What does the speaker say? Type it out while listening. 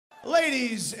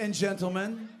Ladies and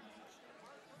gentlemen,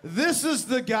 this is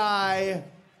the guy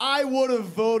I would have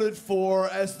voted for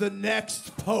as the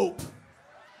next Pope.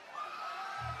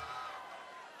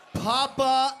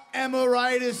 Papa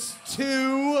Emeritus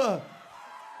II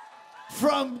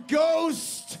from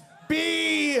Ghost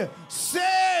BC.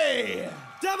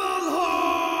 Devil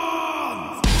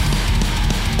Horns!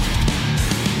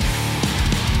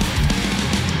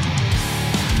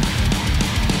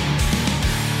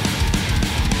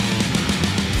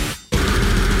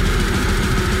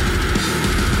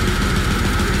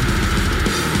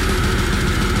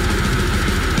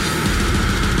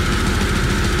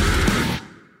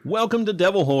 Welcome to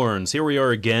Devil Horns. Here we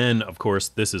are again. Of course,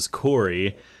 this is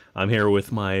Corey. I'm here with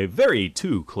my very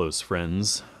two close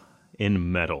friends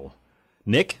in metal.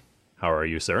 Nick, how are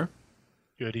you, sir?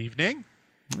 Good evening.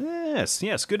 Yes,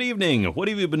 good evening. What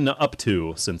have you been up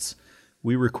to since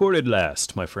we recorded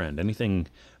last, my friend? Anything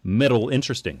metal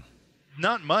interesting?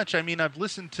 Not much. I mean, I've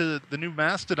listened to the new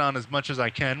Mastodon as much as I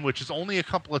can, which is only a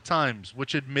couple of times,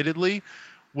 which admittedly,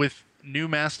 with new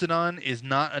Mastodon, is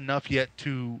not enough yet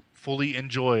to fully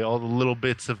enjoy all the little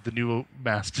bits of the new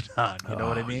Mastodon. You know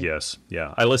what I mean? Yes,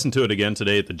 yeah. I listened to it again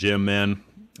today at the gym, man,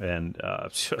 and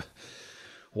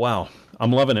wow,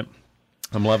 I'm loving it.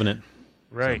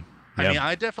 Right. So, I mean,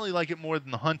 I definitely like it more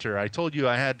than the Hunter. I told you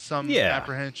I had some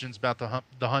apprehensions about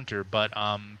the Hunter, but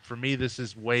for me, this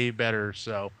is way better.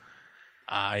 So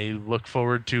I look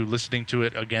forward to listening to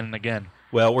it again and again.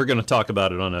 Well, we're going to talk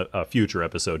about it on a future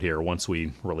episode here once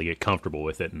we really get comfortable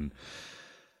with it. And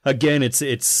again,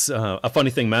 it's a funny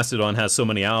thing. Mastodon has so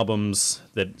many albums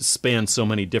that span so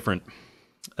many different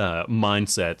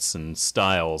mindsets and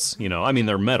styles. You know, I mean,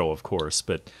 they're metal, of course,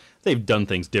 but they've done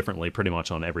things differently pretty much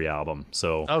on every album.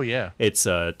 So it's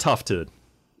tough to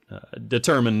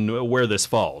determine where this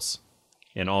falls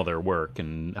in all their work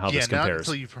and how this compares.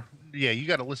 You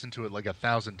got to listen to it like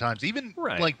 1,000 times. Even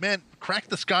like, man, Crack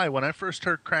the Sky. When I first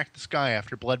heard Crack the Sky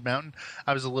after Blood Mountain,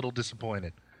 I was a little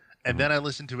disappointed. And then I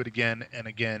listened to it again and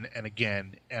again and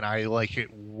again, and I like it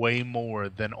way more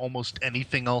than almost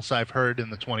anything else I've heard in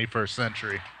the 21st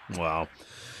century. Wow.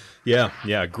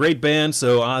 Yeah, great band.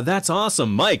 So that's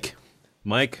awesome. Mike,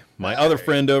 my other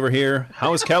friend over here.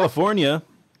 How is California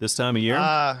this time of year?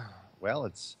 Well,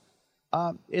 it's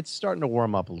starting to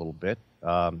warm up a little bit.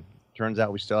 Turns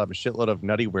out we still have a shitload of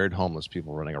nutty, weird, homeless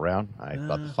people running around. I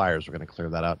thought the fires were going to clear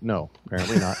that out. No,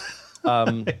 apparently not.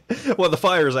 Well, the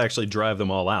fires actually drive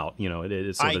them all out. You know,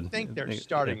 I think they're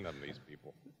starting them, these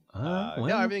people. Well.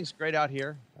 Yeah, everything's great out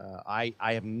here. I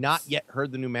have not yet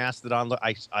heard the new Mastodon.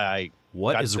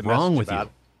 What is wrong with you?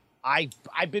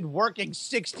 I've been working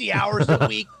 60 hours a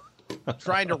week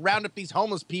trying to round up these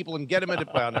homeless people and get them into...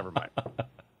 Well, never mind.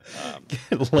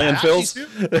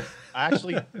 Landfills?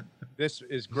 Actually, this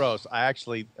is gross.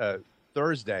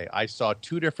 Thursday, I saw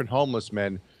two different homeless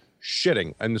men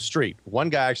shitting in the street. One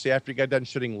guy actually, after he got done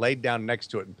shitting, laid down next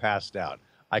to it and passed out.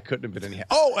 I couldn't have been any...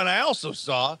 Oh, and I also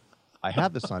saw... I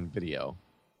have this on video.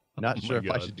 Not sure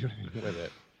if I should do anything with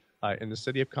it. In the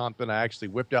city of Compton, I actually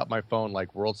whipped out my phone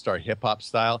like World Star hip-hop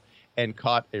style and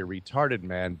caught a retarded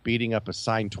man beating up a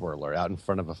sign twirler out in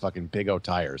front of a fucking Big O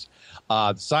Tires.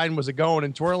 The sign was a-going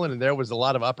and twirling, and there was a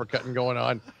lot of uppercutting going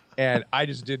on, and I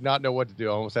just did not know what to do.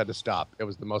 I almost had to stop. It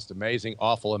was the most amazing,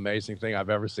 awful, amazing thing I've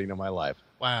ever seen in my life.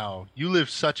 Wow. You live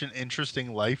such an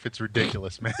interesting life. It's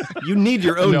ridiculous, man. You need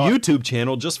your own YouTube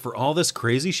channel just for all this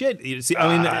crazy shit. You see, I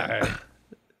mean,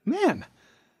 man.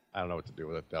 I don't know what to do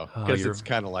with it, though. Because it's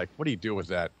kind of like, what do you do with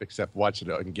that except watch it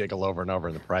and giggle over and over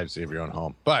in the privacy of your own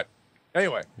home? But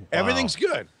anyway, everything's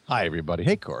good. Hi, everybody.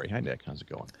 Hey, Corey. Hi, Nick. How's it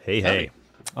going? Hey.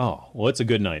 Oh, well, it's a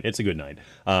good night.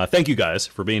 Thank you guys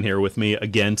for being here with me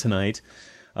again tonight.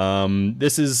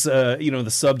 This is, the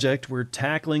subject we're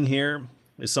tackling here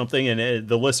is something, and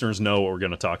the listeners know what we're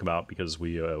going to talk about because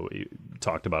we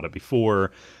talked about it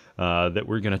before, that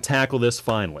we're going to tackle this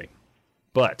finally.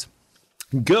 But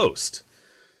Ghost,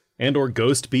 and or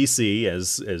Ghost BC,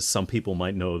 as some people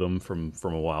might know them from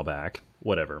a while back,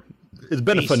 whatever. It's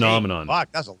been BC. A phenomenon. Fuck,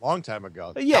 that's a long time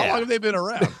ago. Yeah. How long have they been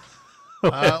around?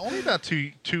 Only about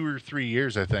two or 3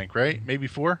 years, I think, right? Maybe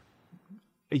 4?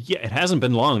 Yeah, it hasn't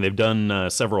been long. They've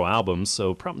done several albums,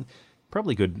 so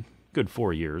probably good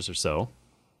 4 years or so.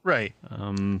 Right.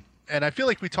 And I feel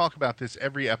like we talk about this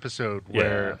every episode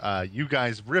where you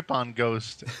guys rip on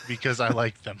Ghost because I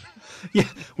like them. Yeah,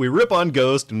 we rip on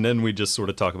Ghost, and then we just sort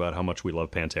of talk about how much we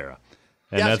love Pantera.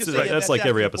 And that's like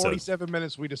every episode. 47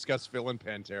 minutes we discuss Phil and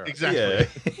Pantera. Exactly.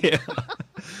 Yeah.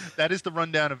 That is the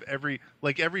rundown of every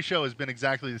show has been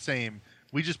exactly the same.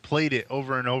 We just played it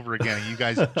over and over again, and you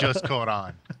guys just caught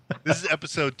on. This is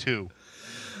episode 2.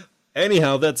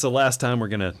 Anyhow, that's the last time we're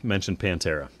going to mention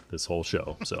Pantera. this whole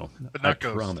show. So But not I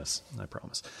Ghost.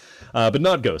 promise. But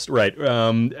not Ghost, right?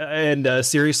 And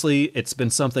seriously, it's been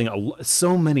something.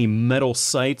 So many metal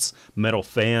sites, metal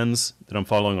fans that I'm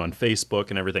following on Facebook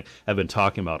and everything have been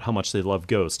talking about how much they love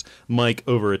Ghost. Mike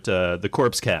over at the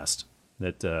Corpse Cast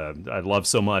that I love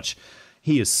so much.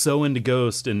 He is so into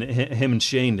Ghost, and him and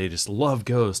Shane, they just love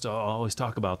Ghost. I'll always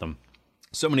talk about them.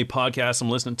 So many podcasts I'm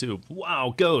listening to.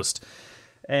 Wow, Ghost.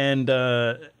 And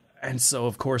so,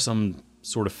 of course, I'm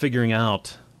sort of figuring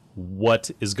out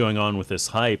what is going on with this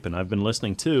hype, and I've been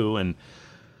listening too, and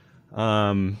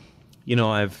I've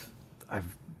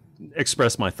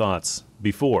expressed my thoughts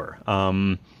before.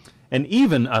 And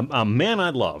even a man I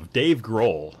love, Dave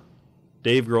Grohl.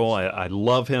 Dave Grohl, I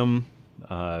love him.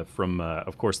 From,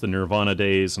 of course, the Nirvana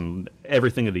days and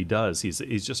everything that he does.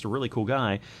 He's just a really cool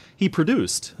guy. He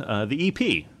produced the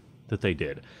EP that they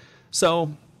did.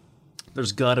 So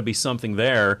there's got to be something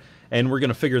there, and we're going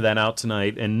to figure that out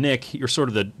tonight. And Nick, you're sort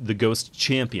of the Ghost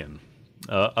champion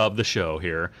of the show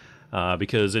here,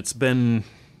 because it's been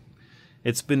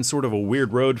sort of a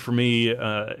weird road for me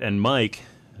and Mike,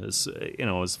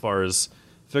 as far as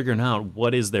figuring out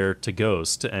what is there to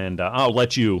Ghost. And I'll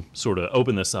let you sort of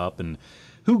open this up and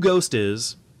who Ghost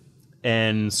is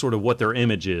and sort of what their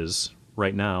image is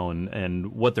right now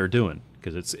and what they're doing,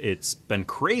 because it's been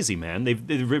crazy, man.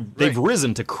 They've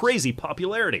risen to crazy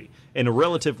popularity in a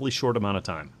relatively short amount of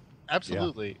time.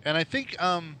 Absolutely. Yeah. And I think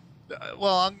I'm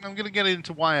going to get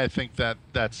into why I think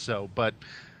that's so, but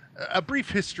a brief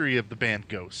history of the band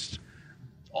Ghost.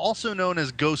 Also known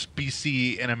as Ghost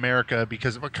BC in America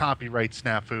because of a copyright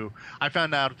snafu. I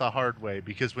found out the hard way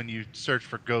because when you search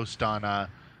for Ghost on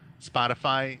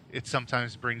Spotify, it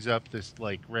sometimes brings up this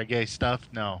like reggae stuff.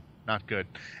 No, not good.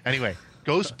 Anyway,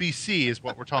 Ghost BC is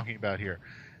what we're talking about here.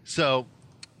 So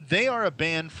they are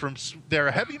they're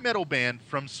a heavy metal band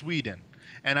from Sweden.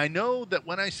 And I know that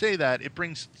when I say that, it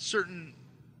brings certain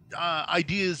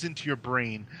ideas into your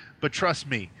brain, but trust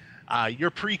me,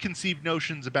 your preconceived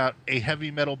notions about a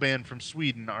heavy metal band from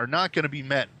Sweden are not going to be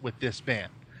met with this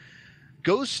band.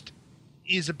 Ghost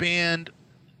is a band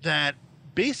that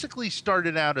basically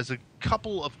started out as a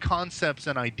couple of concepts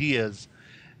and ideas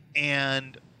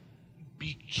and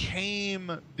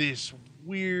became this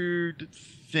weird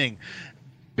thing.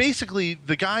 Basically,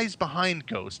 the guys behind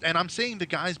Ghost, and I'm saying the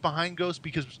guys behind Ghost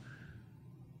because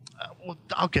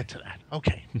I'll get to that.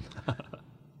 Okay.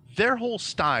 Their whole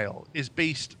style is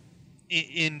based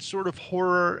in sort of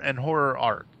horror and horror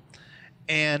art.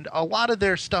 And a lot of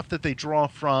their stuff that they draw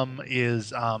from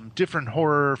is different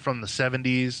horror from the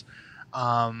 70s.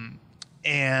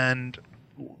 And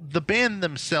the band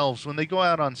themselves, when they go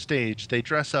out on stage, they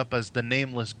dress up as the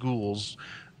nameless ghouls,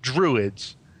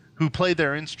 druids, who play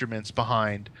their instruments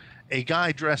behind a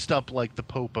guy dressed up like the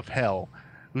Pope of Hell,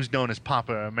 who's known as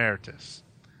Papa Emeritus.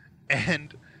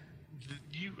 And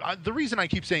the reason I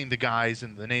keep saying the guys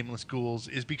and the nameless ghouls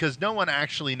is because no one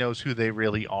actually knows who they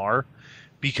really are,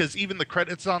 because even the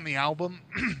credits on the album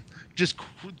just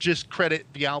credit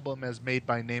the album as made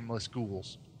by nameless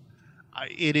ghouls.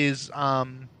 It is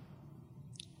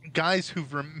guys who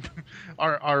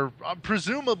are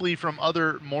presumably from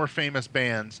other more famous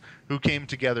bands who came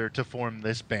together to form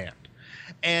this band.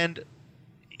 And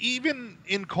even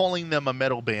in calling them a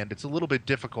metal band, it's a little bit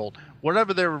difficult.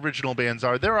 Whatever their original bands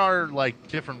are, there are like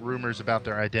different rumors about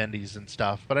their identities and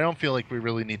stuff, but I don't feel like we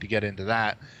really need to get into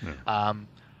that.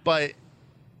 But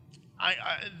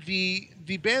the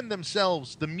band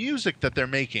themselves, the music that they're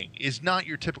making is not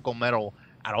your typical metal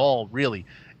at all, really.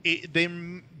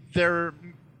 Their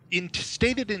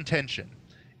stated intention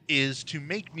is to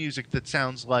make music that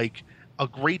sounds like a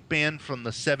great band from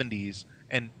the 70s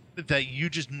and that you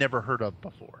just never heard of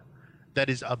before. That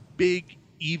is a big,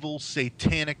 evil,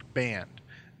 satanic band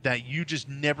that you just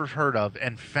never heard of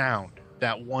and found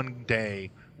that one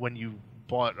day when you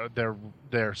bought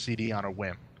their CD on a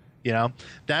whim. You know,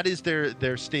 that is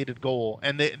their stated goal.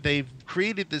 And they've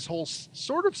created this whole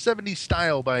sort of 70s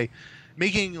style by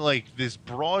making like this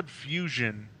broad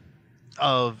fusion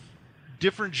of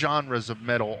different genres of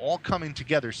metal all coming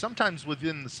together, sometimes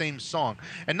within the same song.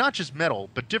 And not just metal,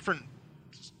 but different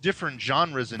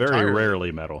genres entirely. Very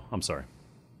rarely metal. I'm sorry.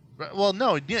 Well,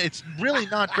 no, yeah, it's really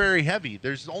not very heavy.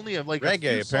 There's only like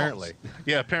reggae, apparently.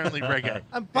 Yeah, apparently reggae.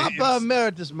 I'm Papa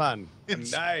Emeritus, man.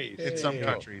 Nice. In some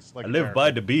countries, like I live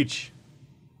by the beach.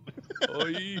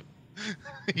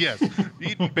 Yes,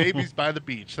 eating babies by the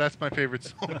beach. That's my favorite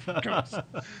song from Ghost.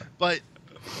 But,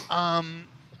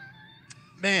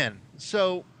 man,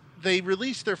 so they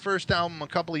released their first album a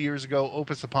couple of years ago,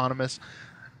 Opus Eponymous,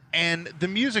 and the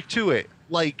music to it,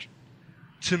 like,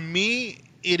 to me,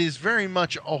 it is very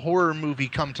much a horror movie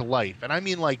come to life. And I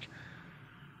mean, like,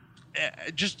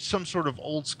 just some sort of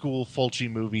old school Fulci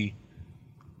movie.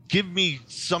 Give me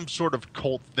some sort of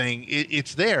cult thing.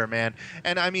 It's there, man.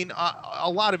 And I mean, a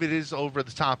lot of it is over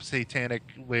the top satanic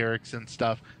lyrics and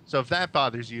stuff. So if that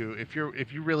bothers you, if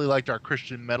you really liked our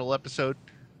Christian metal episode,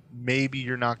 maybe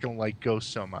you're not going to like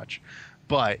Ghost so much.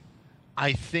 But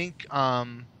I think,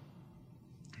 man,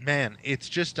 it's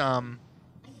just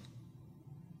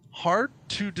hard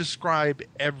to describe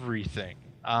everything.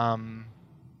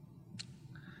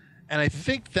 And I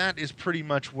think that is pretty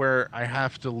much where I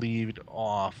have to leave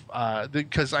off,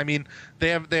 because I mean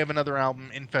they have another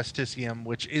album, Infesticium,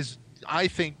 which is, I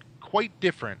think, quite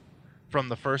different from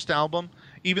the first album,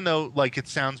 even though like it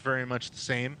sounds very much the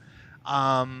same.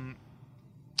 And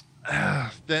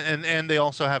they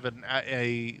also have an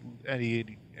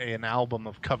album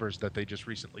of covers that they just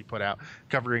recently put out,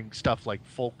 covering stuff like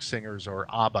folk singers or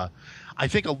ABBA. I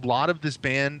think a lot of this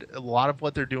band, a lot of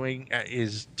what they're doing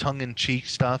is tongue-in-cheek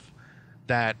stuff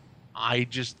that I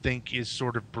just think is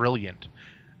sort of brilliant.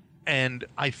 And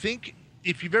I think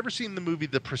if you've ever seen the movie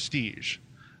The Prestige,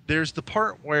 there's the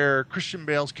part where Christian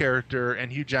Bale's character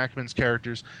and Hugh Jackman's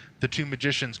characters, the two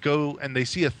magicians, go and they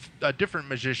see a different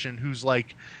magician who's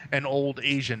like an old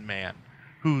Asian man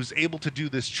who's able to do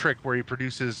this trick where he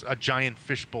produces a giant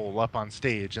fishbowl up on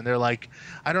stage. And they're like,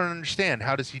 I don't understand.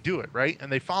 How does he do it, right?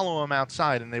 And they follow him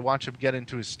outside and they watch him get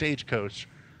into his stagecoach.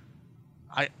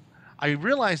 I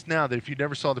realize now that if you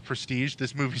never saw The Prestige,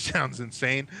 this movie sounds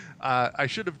insane. I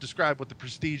should have described what The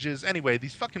Prestige is. Anyway,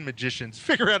 these fucking magicians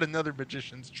figure out another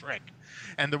magician's trick.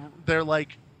 And they're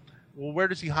like, well, where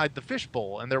does he hide the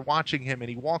fishbowl? And they're watching him, and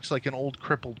he walks like an old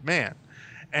crippled man.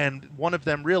 And one of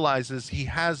them realizes he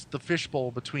has the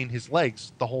fishbowl between his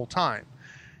legs the whole time.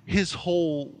 His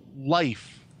whole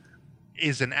life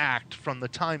is an act from the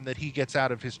time that he gets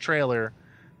out of his trailer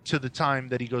to the time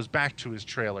that he goes back to his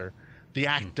trailer. The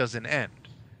act doesn't end.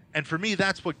 And for me,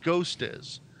 that's what Ghost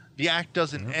is. The act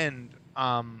doesn't end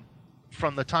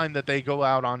from the time that they go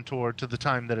out on tour to the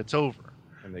time that it's over.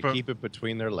 And they keep it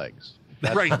between their legs.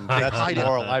 That's, right. That's the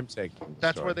moral I'm taking.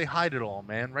 That's where they hide it all,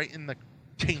 man, right in the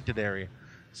tainted area.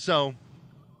 So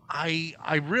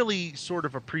I really sort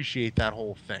of appreciate that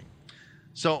whole thing.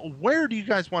 So where do you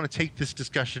guys want to take this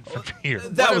discussion from here?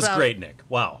 That was great, Nick.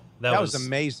 Wow. That was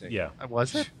amazing. Yeah.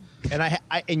 Was it? And I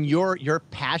and your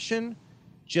passion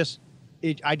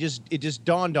it just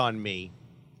dawned on me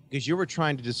because you were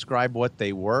trying to describe what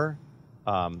they were.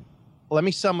 Let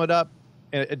me sum it up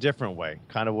in a different way,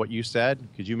 kind of what you said,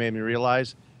 because you made me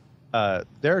realize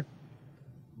they're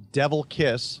Devil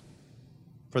Kiss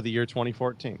for the year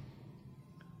 2014.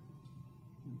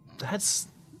 That's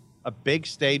a big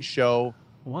stage show.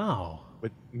 Wow.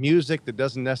 With music that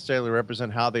doesn't necessarily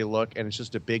represent how they look, and it's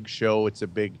just a big show. It's a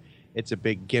big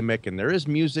gimmick, and there is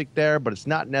music there, but it's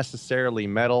not necessarily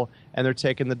metal, and they're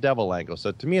taking the devil angle.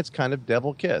 So to me, it's kind of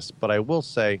Devil Kiss. But I will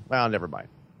say, well, never mind.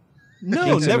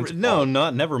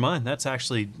 Never mind. That's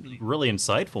actually really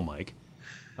insightful, Mike.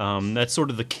 That's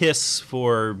sort of the Kiss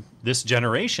for this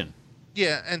generation.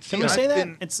 Yeah, and can we say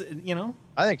that? It's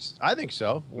I think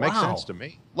so. Wow. Makes sense to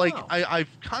me. Like I've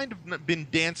kind of been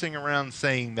dancing around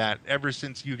saying that ever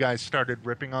since you guys started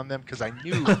ripping on them, because I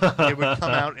knew it would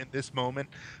come out in this moment.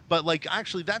 But like,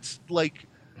 actually, that's like,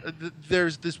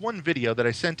 there's this one video that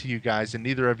I sent to you guys, and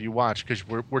neither of you watched because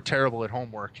we're terrible at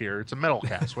homework here. It's a metal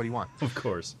cast. What do you want? Of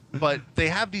course. But they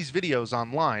have these videos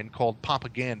online called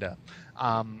Propaganda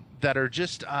that are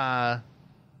just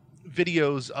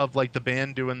videos of like the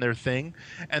band doing their thing,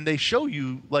 and they show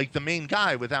you like the main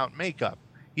guy without makeup.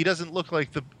 He doesn't look like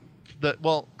the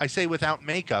well, I say without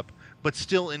makeup, but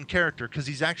still in character, because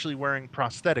he's actually wearing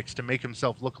prosthetics to make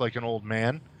himself look like an old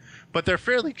man. But they're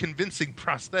fairly convincing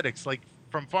prosthetics. Like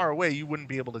from far away, you wouldn't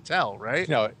be able to tell, right?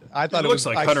 No, I thought it looks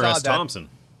like Hunter S. Thompson.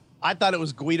 I thought it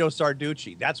was Guido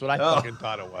Sarducci. That's what I fucking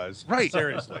thought it was. Right.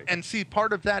 Seriously. And see,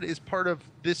 part of that is part of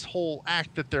this whole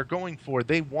act that they're going for.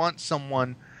 They want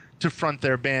someone to front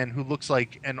their band who looks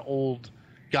like an old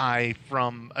guy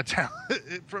from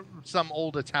from some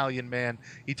old Italian man.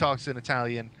 He talks in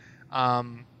Italian.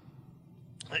 They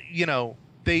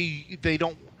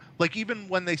don't like, even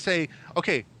when they say,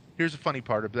 okay, here's a funny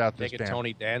part about this band.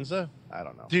 Tony Danza? I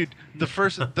don't know. Dude,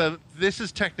 this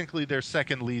is technically their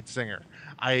second lead singer.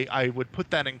 I would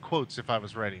put that in quotes if I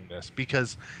was writing this,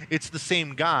 because it's the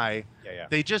same guy. Yeah.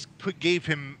 They just gave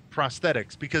him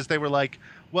prosthetics because they were like,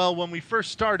 well, when we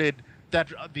first started,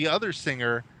 the other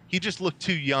singer, he just looked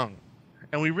too young,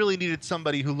 and we really needed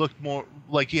somebody who looked more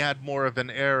like he had more of an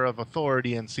air of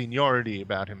authority and seniority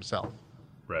about himself.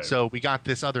 Right. So we got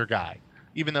this other guy,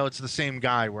 even though it's the same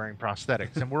guy wearing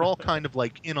prosthetics, and we're all kind of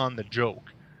like in on the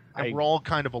joke. and we're all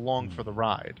kind of along for the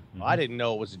ride. I didn't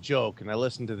know it was a joke, and I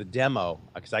listened to the demo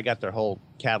because I got their whole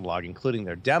catalog, including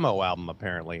their demo album,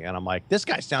 apparently. And I'm like, this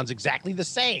guy sounds exactly the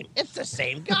same. It's the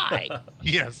same guy.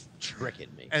 Yes, tricking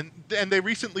me. And they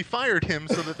recently fired him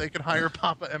so that they could hire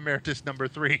Papa Emeritus number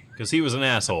 3 because he was an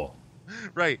asshole.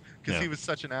 Right, because he was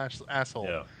such an asshole.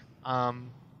 Yeah.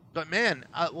 But man,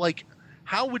 like,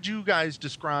 how would you guys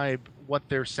describe what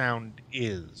their sound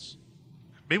is?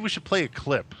 Maybe we should play a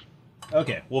clip.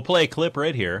 Okay, we'll play a clip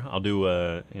right here. I'll do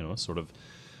a sort of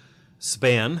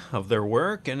span of their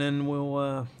work, and then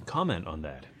we'll comment on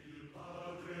that.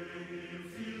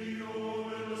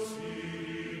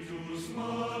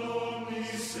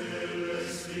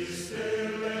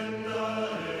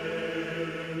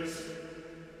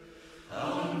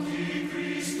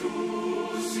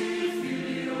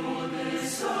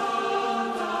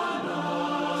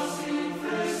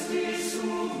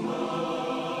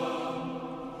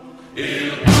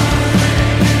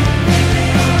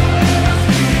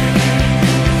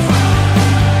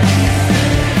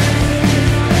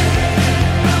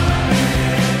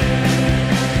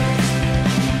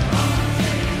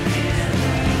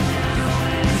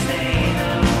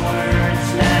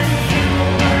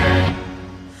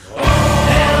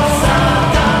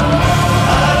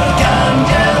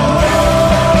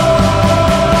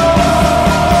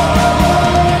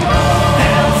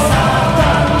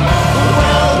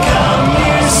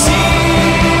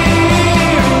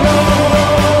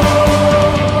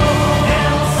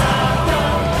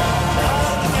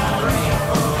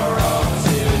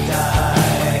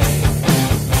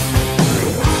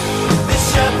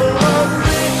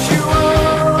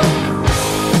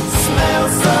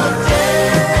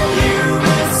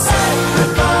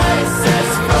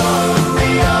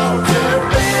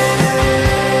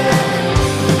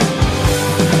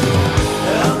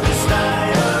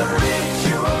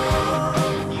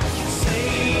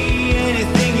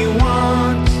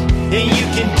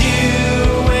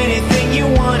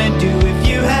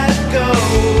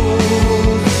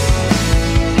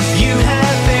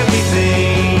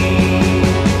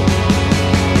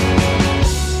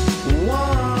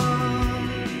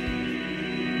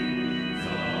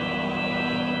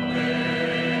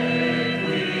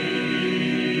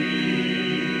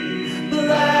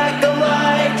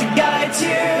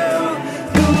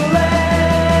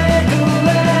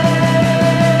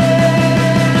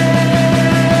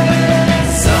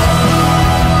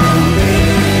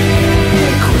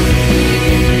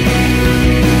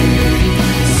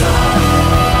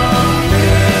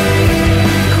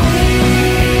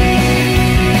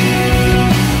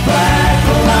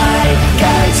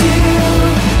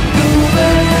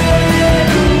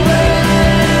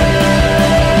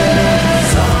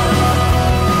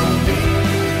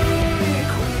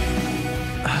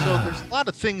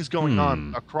 Things going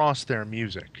on across their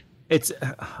music.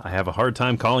 I have a hard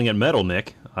time calling it metal,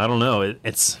 Nick. I don't know.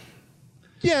 It's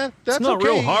that's not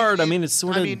real hard. I mean, it's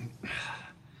sort of.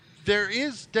 There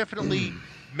is definitely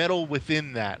metal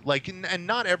within that. Like, and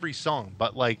not every song,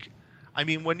 but like, I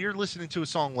mean, when you're listening to a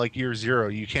song like Year Zero,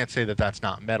 you can't say that that's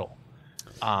not metal.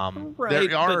 Right,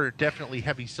 there are definitely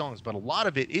heavy songs, but a lot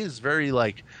of it is very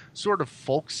like sort of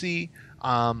folksy.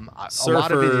 Surfer, a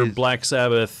lot of it is Black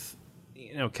Sabbath.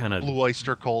 Kind of Blue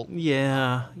Oyster Cult.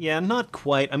 Yeah, not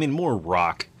quite. I mean, more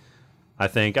rock. I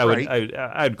think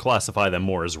I'd classify them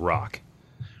more as rock.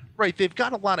 Right, they've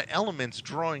got a lot of elements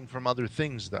drawing from other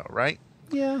things, though, right?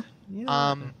 Yeah.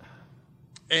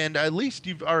 And at least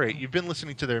you've been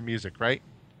listening to their music, right?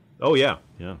 Oh yeah,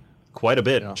 quite a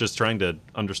bit. Yeah. Just trying to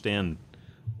understand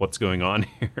what's going on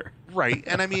here. Right,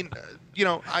 and I mean,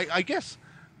 I guess,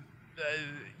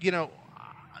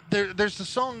 there's the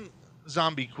song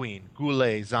Zombie Queen,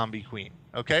 Goulet Zombie Queen,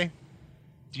 okay?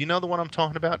 Do you know the one I'm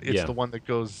talking about? It's the one that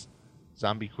goes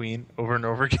Zombie Queen over and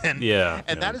over again. Yeah.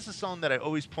 And that is the song that I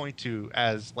always point to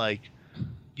as like,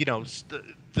 the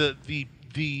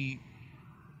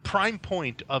prime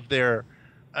point of their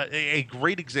a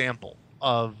great example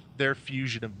of their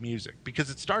fusion of music, because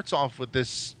it starts off with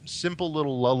this simple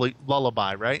little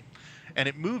lullaby, right? And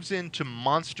it moves into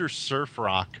monster surf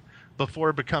rock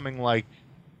before becoming like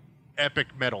epic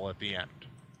metal at the end.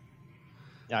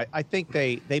 Yeah, I think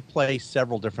they play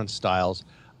several different styles.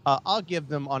 I'll give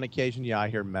them on occasion. Yeah, I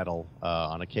hear metal.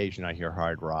 On occasion, I hear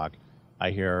hard rock.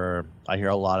 I hear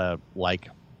a lot of like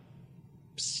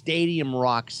stadium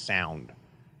rock sound.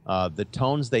 The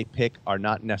tones they pick are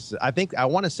not necessary. I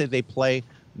want to say they play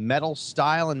metal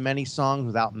style in many songs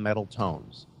without metal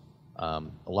tones. A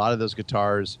lot of those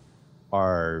guitars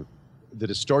the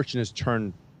distortion is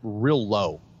turned real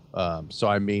low So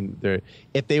I mean,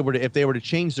 if they were to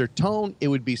change their tone, it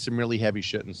would be some really heavy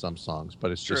shit in some songs,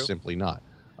 but it's just simply not.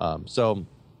 So,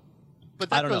 but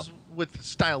that goes with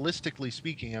stylistically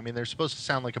speaking. I mean, they're supposed to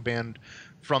sound like a band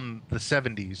from the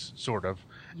 '70s, sort of,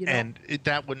 and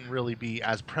that wouldn't really be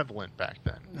as prevalent back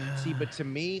then. See, but to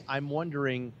me, I'm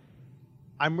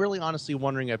really honestly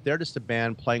wondering if they're just a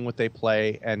band playing what they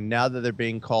play, and now that they're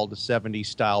being called a '70s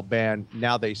style band,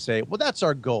 now they say, well, that's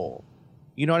our goal.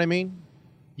 You know what I mean?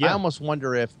 Yeah. I almost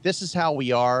wonder if this is how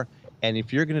we are, and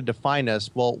if you're going to define us,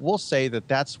 well, we'll say that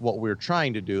that's what we're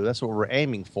trying to do, that's what we're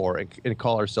aiming for, and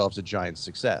call ourselves a giant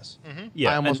success. Mm-hmm.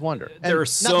 Yeah, I almost wonder. There are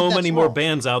so many more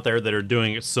bands out there that are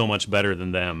doing it so much better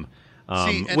than them,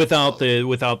 without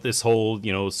this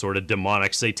whole sort of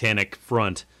demonic satanic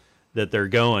front that they're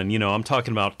going. I'm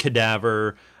talking about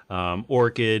Cadaver,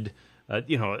 Orchid.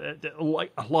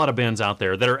 Like a lot of bands out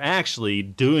there that are actually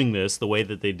doing this the way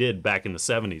that they did back in the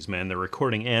 70s, man. They're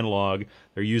recording analog.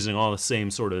 They're using all the same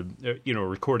sort of,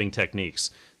 recording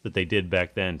techniques that they did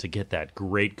back then to get that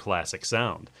great classic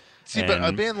sound. See, but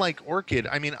a band like Orchid,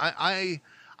 I mean, I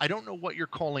don't know what you're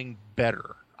calling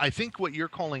better. I think what you're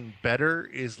calling better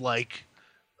is like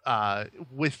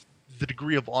with the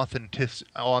degree of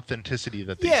authenticity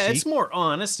that they seek. It's more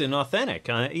honest and authentic.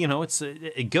 It's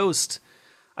a Ghost.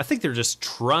 I think they're just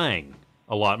trying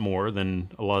a lot more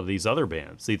than a lot of these other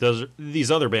bands.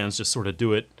 These other bands just sort of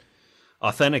do it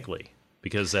authentically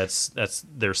because that's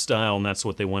their style and that's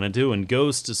what they want to do. And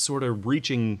Ghost is sort of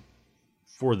reaching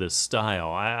for this style.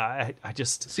 I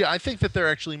just see. I think that they're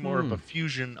actually more of a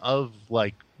fusion of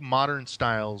like modern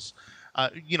styles.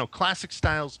 Classic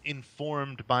styles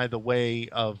informed by the way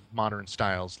of modern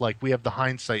styles. Like we have the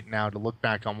hindsight now to look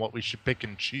back on what we should pick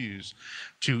and choose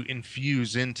to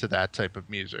infuse into that type of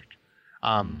music.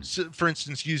 So for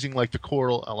instance, using like the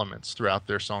choral elements throughout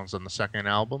their songs on the second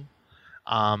album,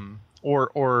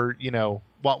 or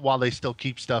while they still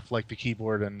keep stuff like the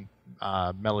keyboard and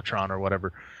Mellotron or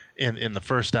whatever in the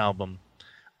first album.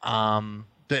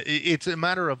 It's a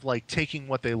matter of like taking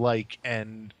what they like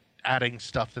and adding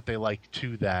stuff that they like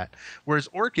to that. Whereas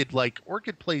Orchid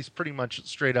plays pretty much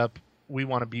straight up, we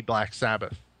want to be Black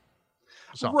Sabbath.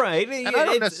 So, right. And I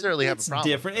don't necessarily have a problem.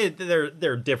 Different.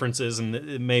 There are differences,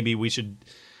 and maybe we should.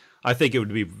 I think it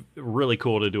would be really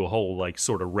cool to do a whole like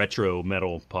sort of retro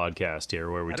metal podcast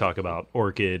here, where we talk about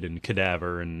Orchid and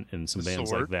Cadaver and some bands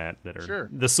Sword. like that are sure.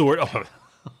 The Sword. Oh,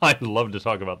 I'd love to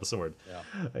talk about the Sword.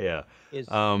 Yeah.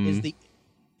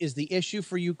 Is the issue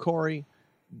for you, Corey?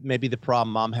 Maybe the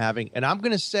problem I'm having, and I'm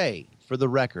going to say for the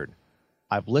record,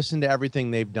 I've listened to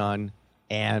everything they've done,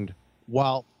 and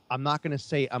while I'm not going to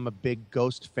say I'm a big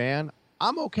Ghost fan,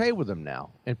 I'm okay with them now.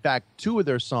 In fact, 2 of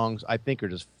their songs I think are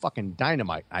just fucking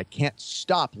dynamite. I can't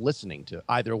stop listening to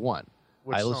either one.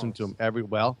 Which listen to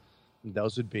them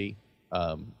those would be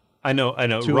I know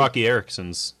Rocky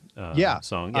Erickson's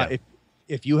song. Yeah.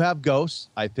 If You Have Ghosts,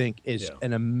 I think is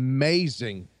an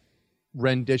amazing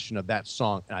rendition of that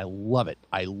song, and I love it.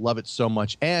 I love it so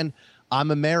much. And I'm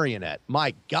a Marionette.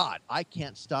 My God, I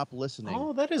can't stop listening.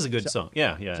 Oh, that is a good song.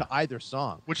 Yeah. To either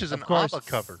song, which is an ABBA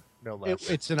cover, no less.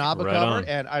 It's an ABBA cover,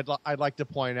 and I'd like to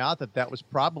point out that was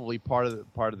probably part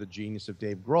of the genius of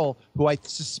Dave Grohl, who I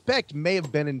suspect may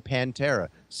have been in Pantera.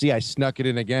 See, I snuck it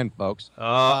in again, folks.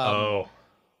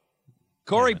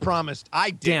 Corey promised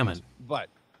I didn't. Damn it. But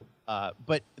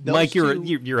Mike,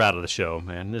 you're out of the show,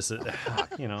 man. This is,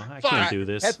 I can't do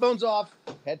this. Headphones off.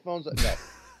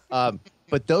 No.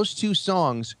 But those 2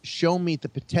 songs show me the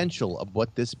potential of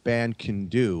what this band can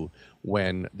do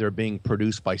when they're being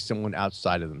produced by someone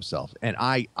outside of themselves, and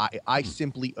I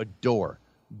simply adore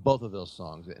both of those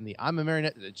songs. And the I'm a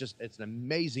Marionette, it's an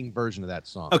amazing version of that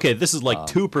song. Okay, this is like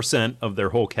 2% of their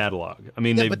whole catalog. I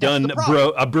mean, they've done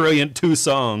a brilliant 2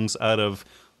 songs out of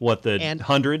what, the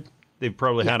 100 they've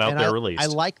probably had out there released. I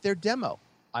like their demo.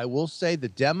 I will say the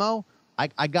demo,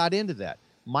 I got into that.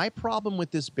 My problem with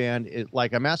this band is,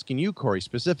 like I'm asking you, Corey,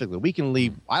 specifically, we can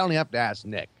leave. I don't have to ask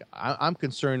Nick. I'm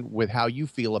concerned with how you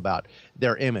feel about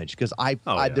their image, because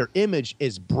their image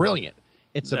is brilliant.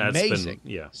 It's amazing.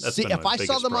 If I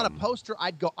saw them on a poster,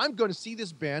 I'd go, I'm going to see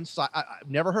this band. So I've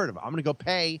never heard of them. I'm going to go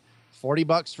pay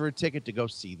 $40 for a ticket to go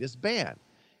see this band.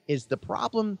 Is the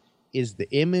problem is the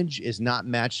image is not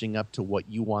matching up to what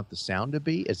you want the sound to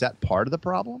be? Is that part of the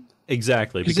problem?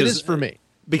 Exactly. Because it is for me.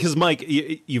 Because, Mike,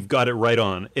 you've got it right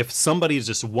on. If somebody is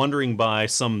just wandering by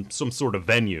some sort of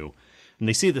venue and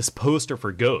they see this poster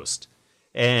for Ghost,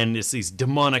 and it's these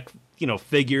demonic,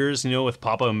 figures, with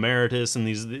Papa Emeritus and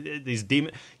these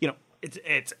demon,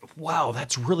 it's wow,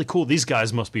 that's really cool. These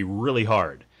guys must be really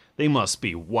hard. They must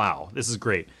be, wow, this is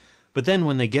great. But then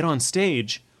when they get on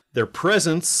stage, their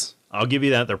presence I'll give you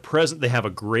that. They're present. They have a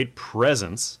great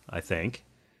presence, I think.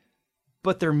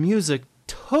 But their music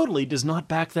totally does not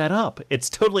back that up. It's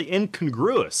totally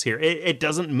incongruous here. It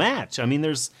doesn't match. I mean,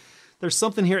 there's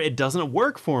something here. It doesn't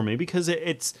work for me because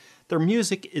it's their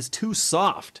music is too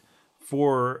soft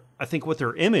for, I think, what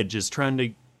their image is trying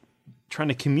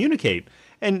to communicate.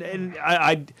 And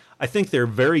I think they're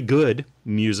very good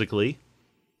musically.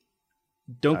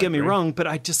 Don't get me wrong, but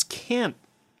I just can't.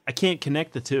 I can't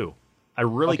connect the two. I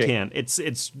really can't. It's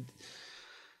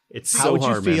so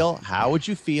hard. How would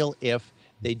you feel if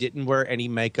they didn't wear any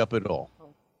makeup at all?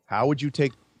 How would you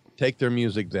take their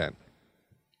music then?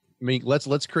 I mean,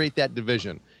 let's create that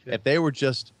division. Yeah. If they were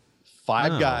just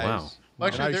five guys. Wow. Well,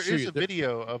 actually, there is a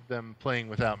video of them playing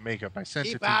without makeup. I sent it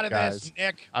to you guys. Keep out of this,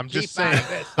 Nick. I'm just saying,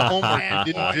 the homework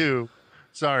you didn't do.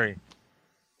 Sorry.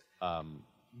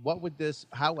 What would this?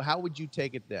 How would you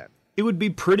take it then? It would be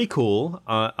pretty cool.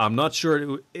 I'm not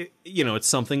sure. It's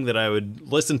something that I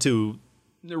would listen to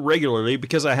regularly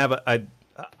because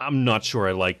I'm not sure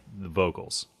I like the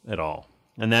vocals at all,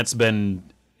 and that's been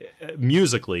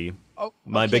musically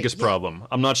my biggest problem.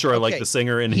 I'm not sure I like the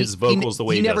singer and his vocals the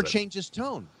way he never does it. changes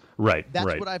tone. Right.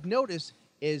 That's what I've noticed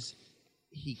is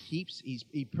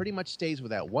he pretty much stays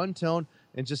with that one tone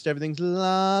and just everything's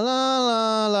la la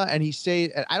la la, and he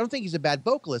stays. I don't think he's a bad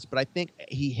vocalist, but I think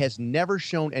he has never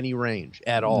shown any range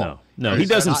at all. No, he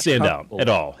doesn't stand out at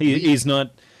all. He's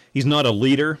not a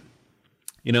leader.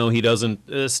 He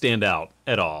doesn't stand out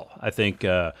at all. I think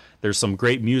there's some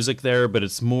great music there, but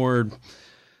it's more,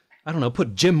 I don't know,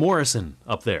 put Jim Morrison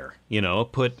up there,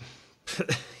 put...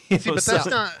 but that's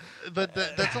not... But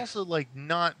that's also, like,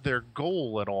 not their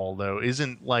goal at all, though,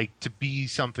 isn't, like, to be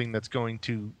something that's going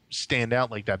to stand out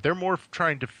like that. They're more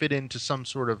trying to fit into some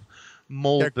sort of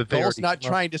mold that they're not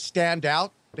trying to stand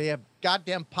out. They have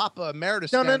goddamn Papa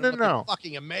Emeritus. No.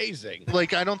 Fucking amazing.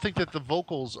 Like, I don't think that the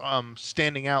vocals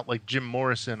standing out like Jim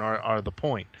Morrison are the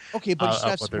point. Okay, but he's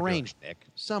got some range, Nick.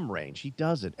 Some range. He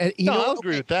does it. And, I'll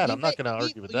agree with that. I'm not going to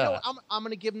argue with that. I'm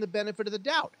going to give him the benefit of the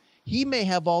doubt. He may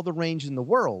have all the range in the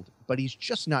world, but he's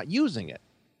just not using it.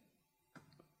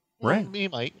 Right. Well, he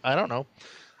might. I don't know.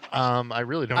 I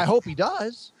really don't. I hope he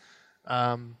does.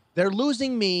 They're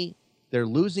losing me. They're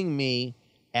losing me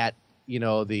at,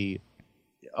 the...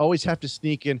 always have to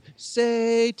sneak in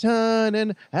Satan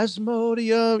and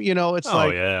Asmodeum. It's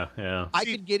like, yeah. I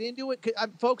could get into it.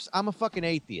 Folks, I'm a fucking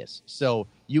atheist. So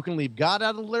you can leave God out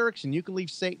of the lyrics and you can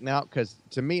leave Satan out because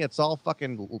to me, it's all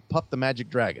fucking Puff the Magic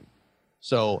Dragon.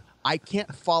 So I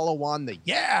can't follow on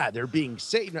they're being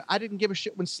Satan. I didn't give a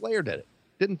shit when Slayer did it.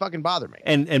 Didn't fucking bother me.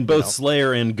 And both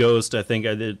Slayer and Ghost, I think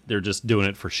they're just doing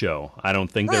it for show. I don't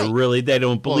think they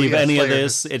don't believe any Slayer of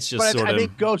this. It's just I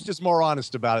think Ghost is more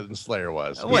honest about it than Slayer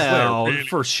was. Well, Slayer really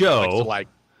for show.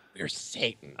 They're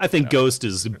Satan. I think Ghost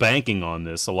is banking on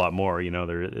this a lot more.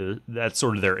 That's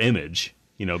sort of their image.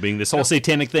 Being this whole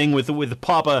satanic thing with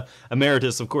Papa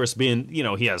Emeritus, of course, being,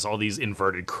 he has all these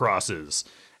inverted crosses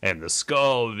and the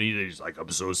skull. And he's like, I'm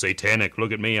so satanic.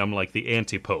 Look at me. I'm like the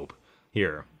anti-pope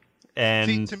here.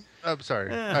 And I'm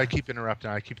sorry. I keep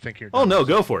interrupting. I keep thinking. Oh no,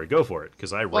 go for it,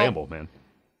 because I ramble, man.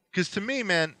 Because to me,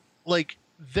 man, like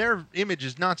their image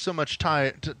is not so much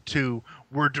tied to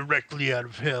we're directly out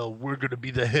of hell. We're going to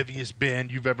be the heaviest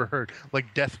band you've ever heard,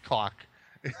 like Death Clock.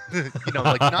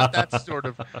 Like not that sort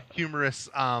of humorous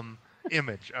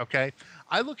image. Okay,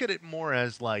 I look at it more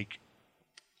as like.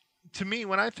 To me,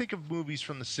 when I think of movies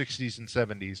from the 60s and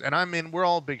 70s, and we're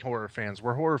all big horror fans.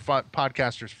 We're horror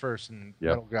podcasters first and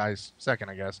metal guys second,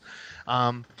 I guess.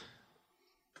 When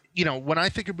I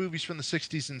think of movies from the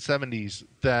 60s and 70s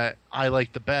that I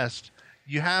like the best,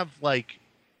 you have like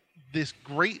this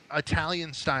great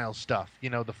Italian style stuff, the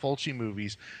Fulci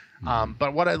movies.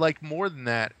 But what I like more than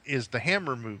that is the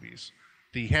Hammer movies,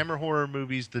 the Hammer horror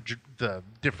movies, the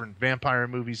different vampire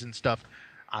movies and stuff.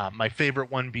 My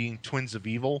favorite one being Twins of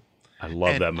Evil. I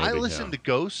love that movie. I listen to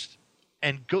Ghost,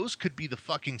 and Ghost could be the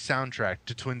fucking soundtrack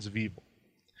to Twins of Evil.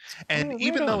 And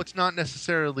even though it's not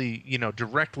necessarily,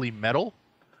 directly metal,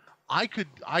 I could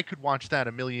watch that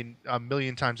a million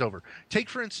times over. Take,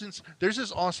 for instance, there's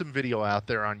this awesome video out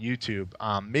there on YouTube.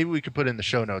 Maybe we could put it in the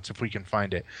show notes if we can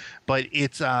find it. But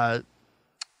it's of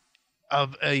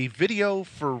a video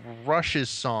for Rush's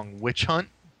song Witch Hunt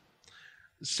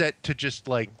set to just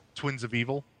like Twins of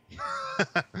Evil.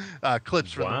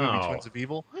 Clips from the movie Twins of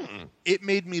Evil. It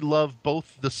made me love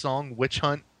both the song Witch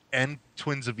Hunt and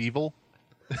Twins of Evil.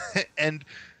 And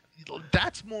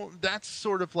that's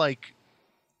sort of like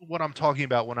what I'm talking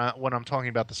about when I'm talking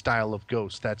about the style of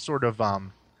Ghost. That sort of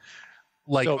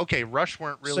Rush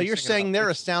weren't really. So you're saying they're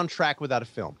a soundtrack without a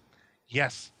film?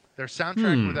 Yes. Their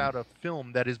soundtrack without a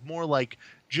film that is more like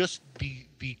just the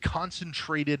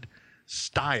concentrated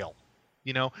style,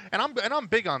 you know. And I'm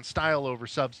big on style over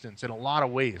substance in a lot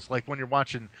of ways. Like when you're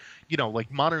watching, you know,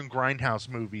 like modern grindhouse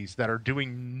movies that are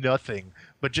doing nothing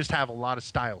but just have a lot of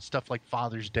style, stuff like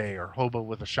Father's Day or Hobo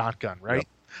with a Shotgun, right? Yep.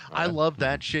 I love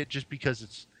that shit just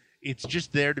because it's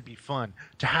just there to be fun,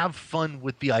 to have fun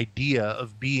with the idea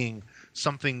of being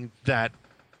something that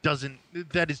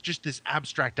is just this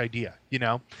abstract idea, you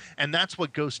know? And that's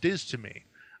what Ghost is to me.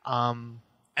 And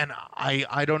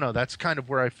I don't know, that's kind of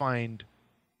where I find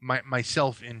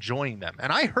myself enjoying them.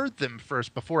 And I heard them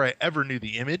first before I ever knew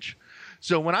the Image.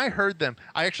 So when I heard them,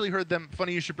 I actually heard them,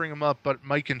 funny you should bring them up, but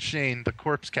Mike and Shane, the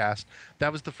Corpse Cast,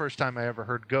 that was the first time I ever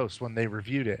heard Ghost when they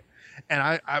reviewed it. And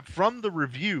I from the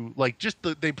review, like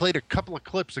they played a couple of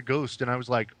clips of Ghost and I was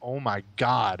like, oh my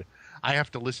God, I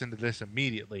have to listen to this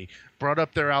immediately. Brought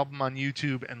up their album on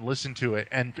YouTube and listened to it.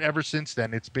 And ever since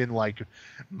then, it's been like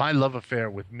my love affair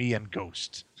with me and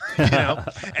Ghost. You know?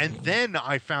 And then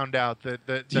I found out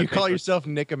that Do you call yourself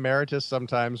Nick Emeritus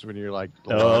sometimes when you're like...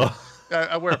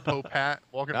 I wear a Pope hat,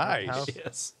 walking around the house,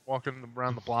 yes. walking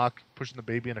around the block, pushing the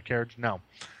baby in a carriage. No.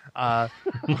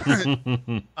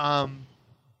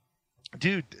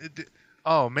 Dude,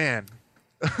 oh, man.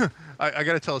 I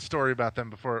got to tell a story about them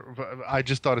before. I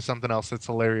just thought of something else that's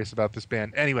hilarious about this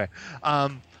band. Anyway,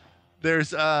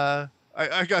 there's I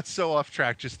got so off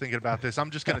track just thinking about this.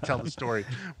 I'm just going to tell the story.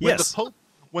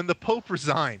 When the Pope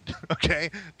resigned, okay,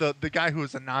 the guy who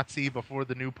was a Nazi before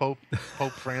the new Pope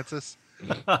Francis,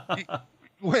 he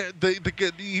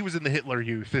was in the Hitler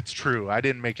Youth. It's true. I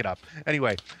didn't make it up.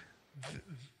 Anyway.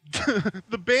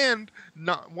 The band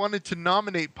wanted to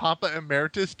nominate Papa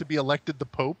Emeritus to be elected the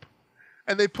Pope.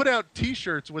 And they put out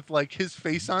T-shirts with like his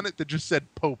face on it that just said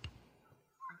Pope.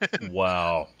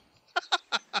 Wow,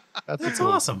 that's cool.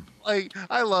 Awesome. Like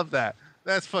I love that.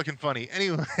 That's fucking funny.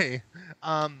 Anyway,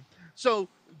 so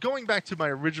going back to my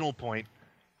original point,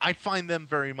 I find them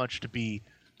very much to be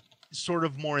sort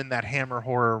of more in that Hammer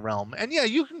horror realm. And yeah,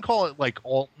 you can call it like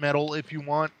alt metal if you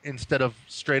want instead of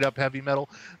straight up heavy metal.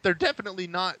 They're definitely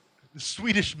not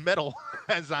Swedish metal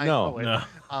as I know it. No.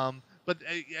 But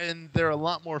and they're a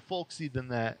lot more folksy than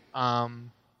that.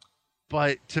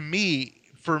 But for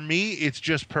me, it's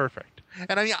just perfect.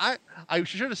 And I mean, I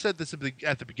should have said this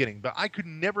at the beginning, but I could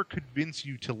never convince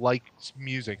you to like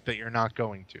music that you're not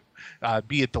going to.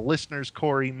 Be it the listeners,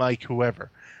 Corey, Mike,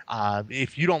 whoever.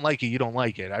 If you don't like it, you don't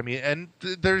like it. I mean, and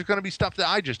there's going to be stuff that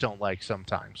I just don't like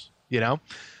sometimes, you know.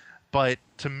 But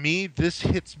to me, this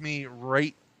hits me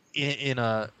right in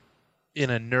a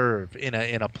nerve, in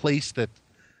a place that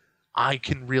I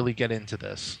can really get into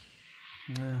this.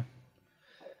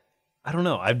 I don't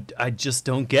know. I just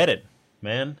don't get it,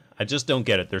 man. I just don't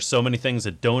get it. There's so many things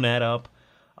that don't add up.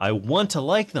 I want to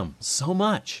like them so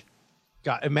much.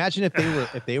 God, imagine if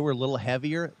they were a little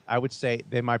heavier. I would say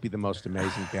they might be the most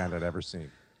amazing band I've ever seen.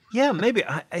 Yeah, maybe.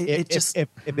 If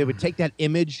they would take that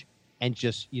image and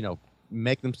just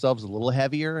make themselves a little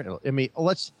heavier. I mean,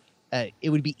 it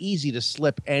would be easy to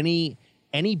slip any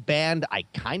band I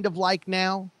kind of like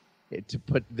now to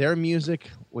put their music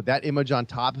with that image on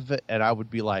top of it, and I would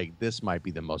be like, this might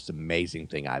be the most amazing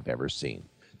thing I've ever seen.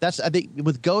 I think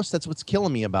with Ghost, that's what's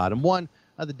killing me about them. One,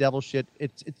 the devil shit,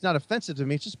 it's not offensive to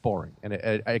me, it's just boring, and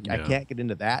I can't get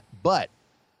into that. But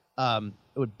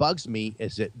what bugs me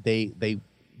is that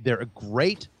they're a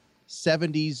great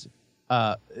 70s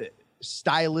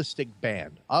stylistic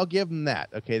band. I'll give them that.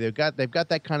 Okay, they've got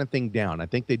that kind of thing down. I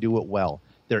think they do it well.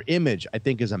 Their image, I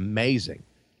think, is amazing.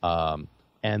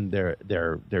 And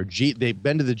they've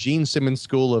been to the Gene Simmons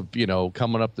school of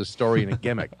coming up the story and a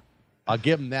gimmick. I'll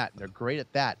give them that. They're great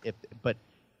at that. But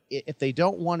if they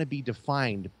don't want to be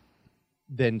defined,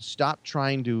 then stop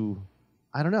trying to,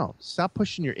 I don't know, stop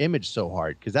pushing your image so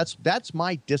hard, because that's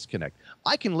my disconnect.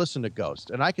 I can listen to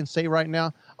Ghost, and I can say right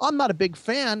now I'm not a big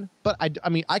fan, but I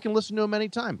mean I can listen to them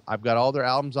anytime. I've got all their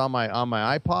albums on my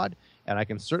iPod. And I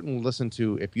can certainly listen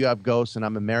to, if you have Ghosts and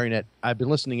I'm a Marionette, I've been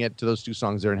listening to those two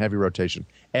songs. They're in heavy rotation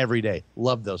every day.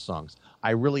 Love those songs. I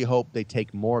really hope they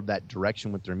take more of that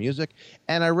direction with their music.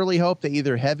 And I really hope they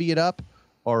either heavy it up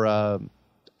or, I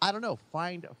don't know,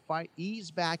 ease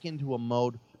back into a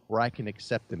mode where I can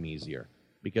accept them easier.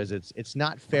 Because it's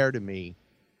not fair to me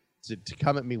to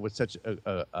come at me with such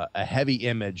a heavy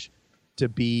image to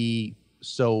be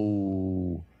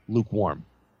so lukewarm.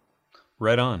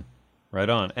 Right on. Right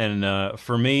on. And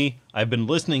for me, I've been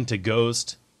listening to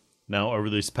Ghost now over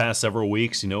these past several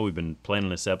weeks. We've been planning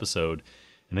this episode,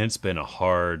 and it's been a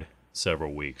hard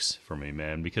several weeks for me,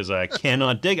 man, because I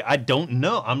cannot dig it. I don't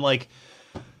know. I'm like,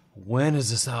 when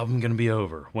is this album going to be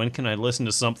over? When can I listen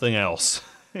to something else?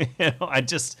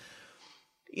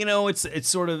 you know,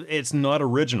 it's not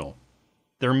original.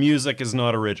 Their music is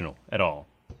not original at all.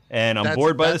 And I'm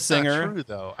bored by the singer. That's not true,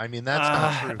 though. I mean,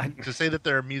 that's not true. To say that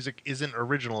their music isn't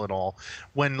original at all,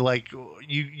 when like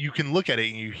you can look at it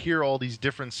and you hear all these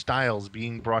different styles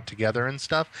being brought together and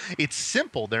stuff. It's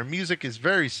simple. Their music is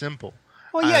very simple.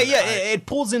 Well, it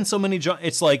pulls in so many.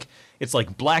 It's like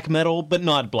black metal, but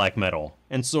not black metal,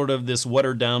 and sort of this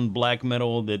watered down black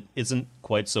metal that isn't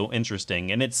quite so interesting.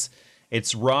 And it's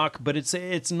rock, but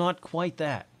it's not quite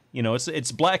that. You know,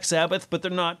 it's Black Sabbath, but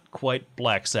they're not quite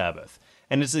Black Sabbath.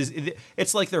 And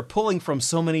it's like they're pulling from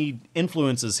so many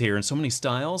influences here and so many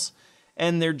styles,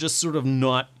 and they're just sort of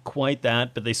not quite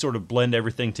that, but they sort of blend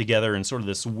everything together in sort of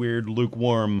this weird,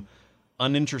 lukewarm,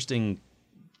 uninteresting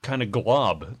kind of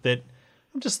glob that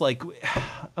I'm just like,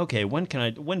 okay,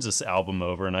 when's this album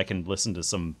over and I can listen to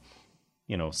some,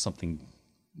 you know, something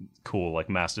cool like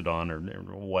Mastodon or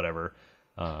whatever.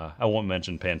 I won't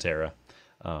mention Pantera.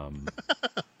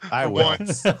 I will.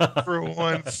 For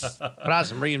once. But I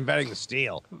was reinventing the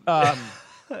steel. But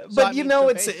you know,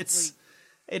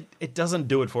 it doesn't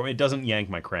do it for me. It doesn't yank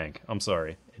my crank. I'm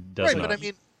sorry. It does not. But I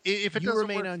mean, if it you doesn't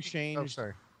remain work, unchanged. Oh,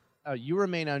 sorry. You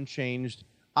remain unchanged.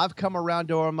 I've come around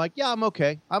to where I'm like, yeah, I'm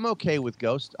okay. I'm okay with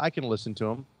Ghost. I can listen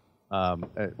to them.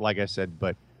 Like I said,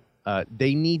 but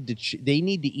they need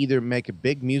to either make a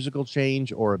big musical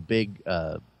change or a big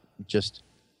just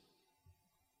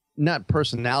not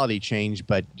personality change,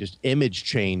 but just image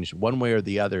change, one way or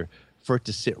the other, for it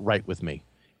to sit right with me.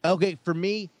 Okay, for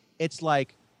me, it's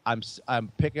like I'm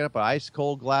picking up an ice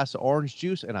cold glass of orange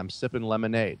juice and I'm sipping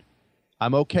lemonade.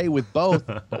 I'm okay with both,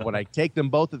 but when I take them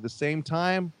both at the same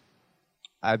time,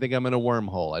 I think I'm in a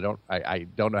wormhole. I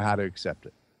don't know how to accept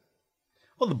it.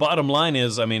 Well, the bottom line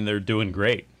is, I mean, they're doing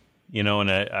great, you know,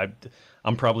 and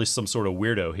I'm probably some sort of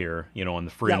weirdo here, you know, on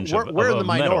the fringe. Yeah, we're in the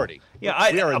minority. Metal.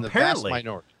 Yeah, we are in the vast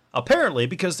minority. Apparently,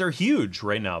 because they're huge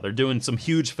right now. They're doing some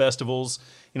huge festivals.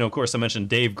 You know, of course, I mentioned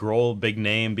Dave Grohl, big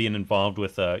name, being involved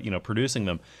with, producing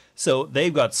them. So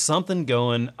they've got something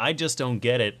going. I just don't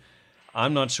get it.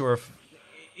 I'm not sure if,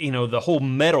 you know, the whole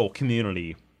metal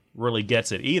community really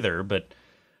gets it either, but...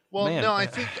 Well, man. no, I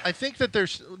think that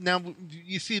there's now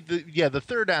you see the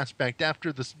third aspect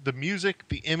after the music,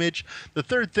 the image. The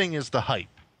third thing is the hype.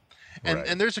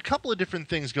 And there's a couple of different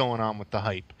things going on with the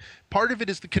hype. Part of it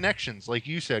is the connections, like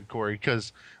you said, Corey,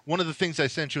 because one of the things I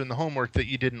sent you in the homework that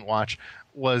you didn't watch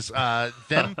was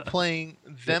them playing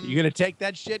them. You gonna take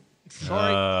that shit?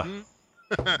 Sorry.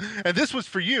 And this was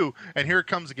for you. And here it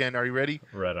comes again. Are you ready?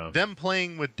 Right on. Them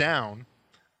playing with Down.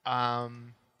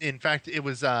 In fact, it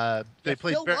was they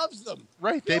played. Phil loves them.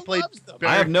 Right, Phil they played. Loves them.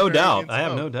 I have no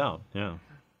doubt. Yeah.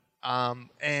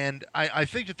 And I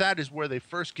think that is where they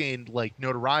first gained like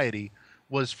notoriety,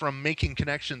 was from making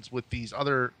connections with these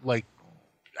other like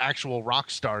actual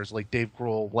rock stars like Dave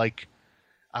Grohl, like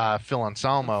Phil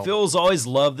Anselmo. Phil's always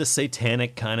loved the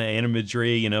satanic kind of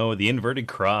imagery, you know, the inverted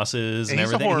crosses and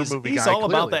everything. He's a horror movie he's guy, all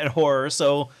clearly. about that horror,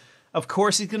 so of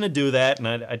course he's going to do that, and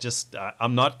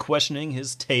I'm not questioning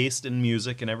his taste in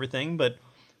music and everything, but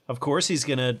of course he's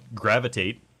going to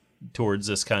gravitate towards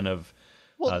this kind of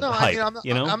hype,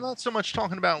 I'm not so much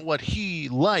talking about what he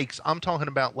likes. I'm talking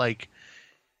about like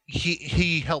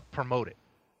he helped promote it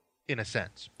in a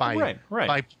sense by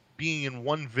being in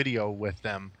one video with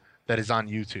them that is on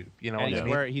YouTube. You know, and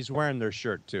what I mean? he's wearing their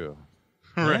shirt too.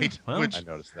 Right? Well, Which I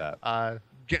noticed that.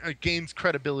 Gains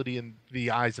credibility in the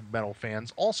eyes of metal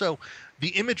fans. Also, the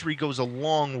imagery goes a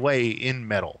long way in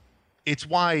metal. It's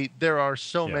why there are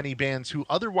so many bands who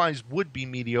otherwise would be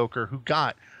mediocre who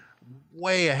got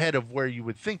way ahead of where you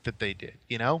would think that they did,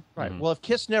 you know? Right. Well, if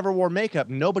Kiss never wore makeup,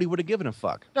 nobody would have given a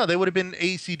fuck. No, they would have been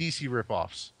AC/DC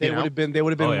ripoffs. They would have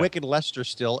been Wicked Lester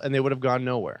still, and they would have gone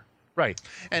nowhere. Right.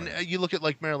 And you look at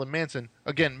like Marilyn Manson.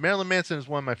 Again, Marilyn Manson is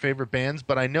one of my favorite bands,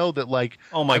 but I know that like...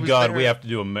 Oh my God, we have to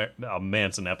do a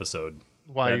Manson episode.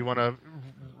 Why, you want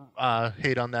to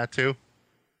hate on that too?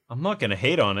 I'm not going to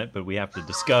hate on it, but we have to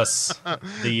discuss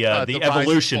the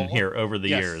evolution here over the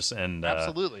years. And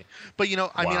absolutely. But, you know,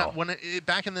 I mean,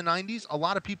 back in the 90s, a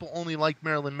lot of people only liked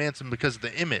Marilyn Manson because of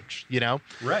the image, you know?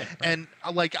 Right. And,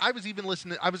 like, I was even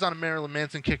listening. I was on a Marilyn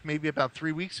Manson kick maybe about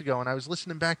 3 weeks ago, and I was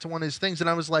listening back to one of his things, and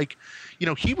I was like, you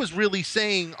know, he was really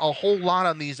saying a whole lot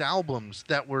on these albums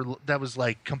that was,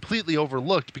 like, completely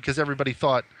overlooked because everybody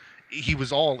thought he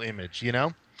was all image, you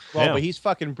know? Well, but he's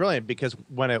fucking brilliant, because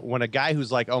when a guy who's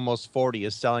like almost 40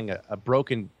 is selling a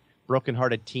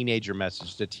broken-hearted teenager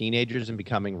message to teenagers and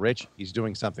becoming rich, he's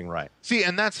doing something right. See,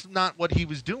 and that's not what he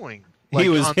was doing.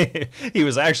 Like, he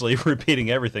was actually repeating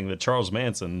everything that Charles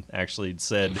Manson actually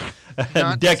said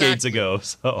Not decades exactly. ago.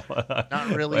 So not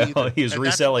really. well, either. he was And that's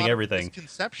a reselling lot of everything.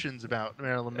 Misconceptions about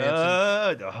Marilyn Manson.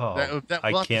 I we'll have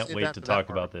to can't save wait that to for that talk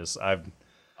part. about this.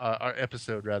 Our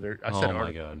episode, rather. I Oh said my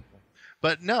article. god.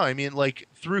 But no, I mean, like,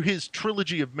 through his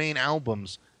trilogy of main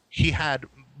albums, he had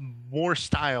more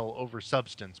style over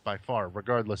substance by far,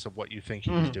 regardless of what you think he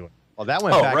was doing. Well, that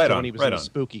went Oh, back right to on, when he was right in the on.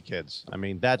 Spooky Kids. I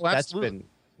mean, Well, that's absolutely.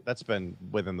 been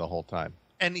with him the whole time.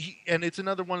 And it's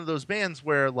another one of those bands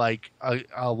where, like,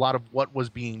 a lot of what was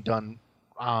being done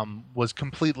was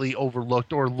completely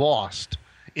overlooked or lost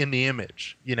in the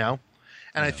image, you know?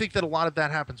 And I think that a lot of that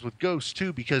happens with Ghost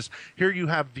too, because here you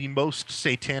have the most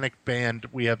satanic band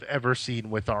we have ever seen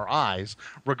with our eyes,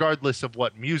 regardless of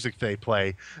what music they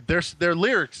play. Their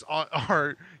lyrics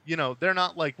are you know, they're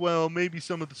not like, well, maybe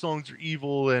some of the songs are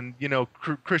evil and, you know,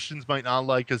 Christians might not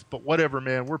like us, but whatever,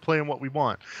 man, we're playing what we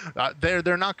want.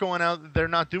 They're not going out. They're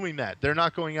not doing that. They're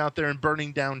not going out there and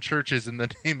burning down churches in the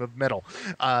name of metal.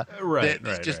 They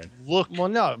just look. Well,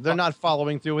 no, they're not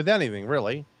following through with anything,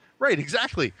 really. Right,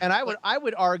 exactly. And I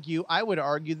would argue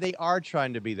they are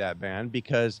trying to be that band,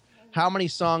 because how many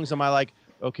songs am I like,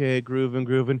 okay,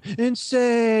 grooving, and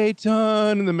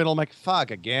Satan in the middle? I'm like, fuck,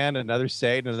 again, another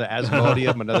Satan, another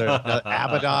Asmodeum, another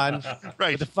Abaddon.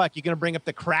 Right. What the fuck? You're going to bring up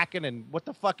the Kraken, and what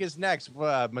the fuck is next?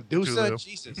 Medusa? Cthulhu.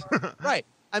 Jesus. Right.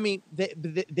 I mean,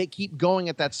 they keep going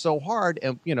at that so hard,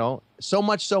 and, you know, so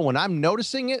much so when I'm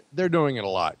noticing it, they're doing it a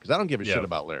lot, because I don't give a shit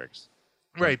about lyrics.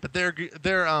 Right, but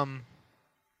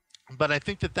but I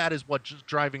think that is what's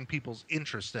driving people's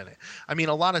interest in it. I mean,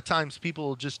 a lot of times people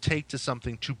will just take to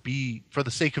something to be for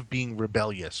the sake of being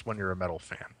rebellious when you're a metal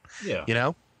fan. Yeah. You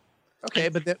know? Okay,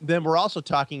 but then we're also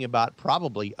talking about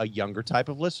probably a younger type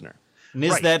of listener. And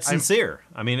is Right. that sincere?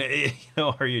 I mean, you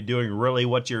know, are you doing really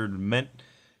what you're meant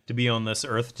to be on this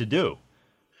earth to do?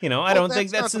 You know, I Well, don't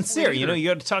think that's that's not the sincere. point You know, either. you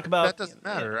got to talk about. That doesn't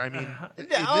matter. I mean,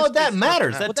 Oh, that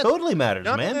matters. That totally matters,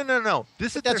 no, man. No.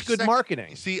 This is that's their good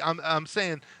marketing. See, I'm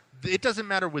saying it doesn't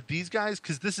matter with these guys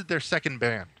because this is their second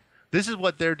band. This is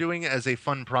what they're doing as a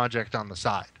fun project on the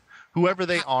side. Whoever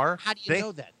they are, How do you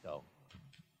know that, though?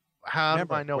 How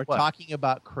Remember, do I know we're what? talking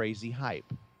about crazy hype.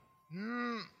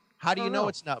 How do you don't know know.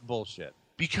 it's not bullshit?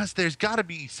 Because there's got to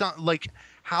be some like,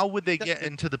 how would they get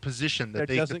into the position that There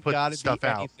they could doesn't put got to stuff be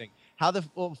out? anything. How the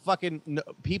fucking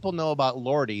people know about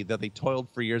Lordy that they toiled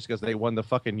for years because they won the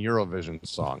fucking Eurovision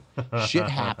song? Shit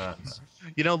happens,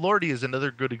 You know, Lordy is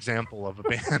another good example of a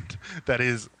band that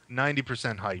is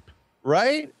 90% hype.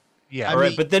 right? Yeah, All right,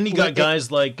 mean, but then you got look at-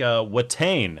 guys like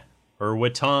Watain or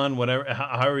Watan, whatever,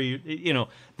 however you know,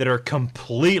 that are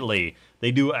completely.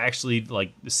 They do actually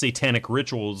like satanic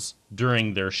rituals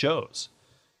during their shows,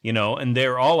 you know, and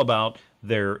they're all about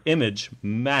their image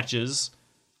matches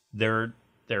their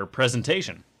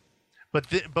presentation.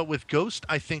 But with Ghost,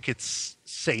 I think it's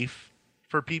safe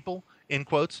for people, in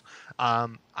quotes.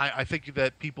 I think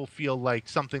that people feel like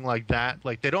something like that,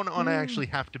 like they don't want to actually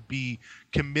have to be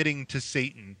committing to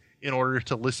Satan in order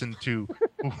to listen to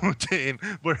Wu-Tang.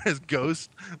 Whereas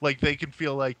Ghost, like they can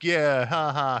feel like, yeah,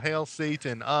 haha, hail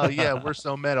Satan. Yeah, we're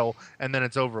so metal, and then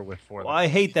it's over with for them. Well, I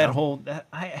hate that whole.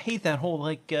 I hate that whole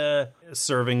like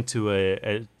serving to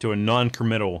a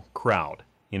non-committal crowd,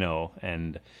 you know,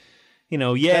 and you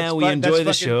know, yeah, we enjoy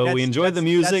the show, we enjoy the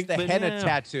music, That's the but henna yeah.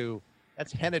 tattoo.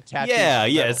 That's henna tattoo. Yeah,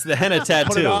 it's the henna tattoo.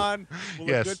 Put it on. We'll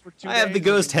look Yes. good for 2 I have the days,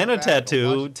 ghost and then henna go back, go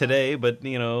tattoo wash it. today, but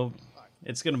you know,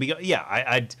 it's gonna be. Yeah,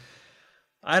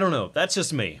 I don't know. That's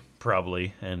just me,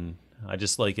 probably, and I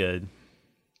just like a.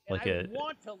 I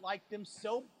want to like them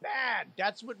so bad.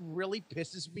 That's what really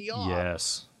pisses me off.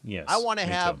 Yes. I want to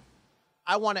me have. too.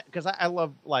 I want to, because I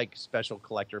love like special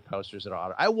collector posters at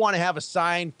auto. I want to have a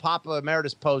signed Papa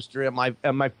Emeritus poster in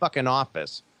my fucking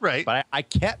office. Right. But I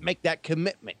can't make that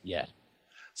commitment yet.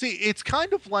 See, it's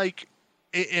kind of like,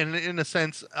 in a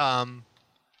sense,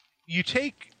 you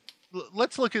take.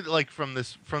 Let's look at it like from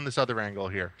this other angle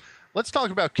here. Let's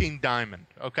talk about King Diamond,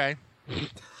 okay?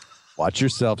 Watch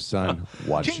yourself, son.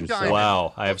 Watch King yourself. Diamond.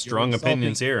 Wow, I have strong You're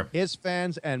opinions here. His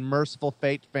fans and Merciful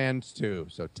Fate fans too.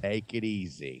 So take it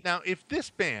easy. Now, if this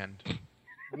band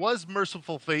was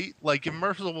Merciful Fate, like if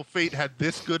Merciful Fate had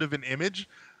this good of an image,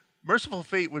 Merciful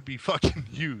Fate would be fucking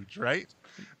huge, right?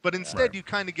 But instead, you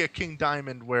kind of get King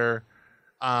Diamond, where,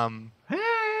 you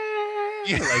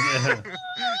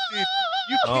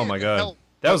Oh can't my god, help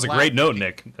that was a but great laugh. note,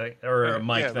 Nick. Or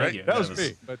Mike, Yeah, thank right? you. That was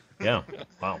me. But Yeah.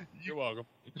 Wow. you're welcome.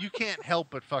 You can't help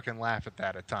but fucking laugh at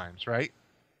that at times, right?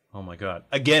 Oh my god.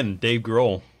 Again, Dave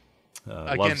Grohl.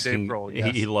 Loves Dave King, Grohl,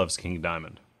 yes. he loves King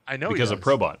Diamond I know because he of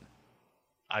does. Probot,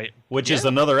 I which is yeah.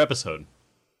 another episode.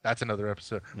 That's another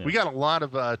episode. Yeah. We got a lot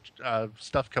of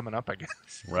stuff coming up, I guess.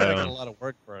 Right We got on. a lot of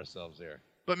work for ourselves here.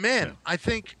 But man, I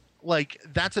think like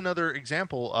that's another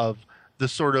example of the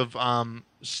sort of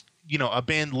a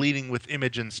band leading with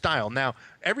image and style. Now,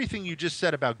 everything you just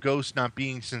said about Ghost not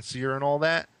being sincere and all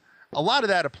that, a lot of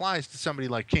that applies to somebody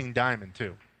like King Diamond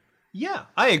too. Yeah,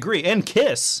 I agree, and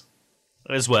Kiss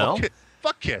as well.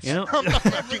 Fuck Kiss. You know? I'm not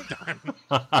King Diamond.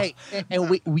 Hey,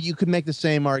 and you could make the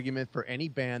same argument for any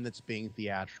band that's being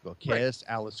theatrical. Kiss,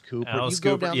 Alice Cooper. Alice you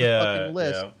go Cooper, down yeah, the fucking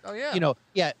list. yeah. Oh yeah. You know,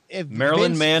 if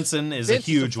Marilyn Vince- Manson is a Vince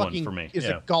huge one fucking- for me. Is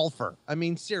Yeah. a golfer. I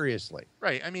mean, seriously.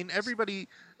 Right. I mean, everybody's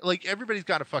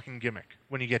got a fucking gimmick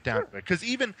when you get down to it. Because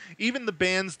even the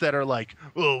bands that are like,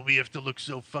 oh, we have to look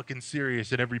so fucking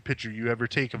serious in every picture you ever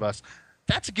take of us,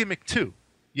 that's a gimmick too.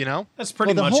 You know? That's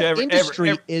pretty the much whole every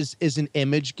industry is an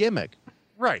image gimmick.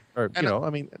 Right. Or And I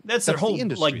mean, that's the whole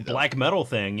industry, like though. black metal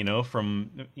thing,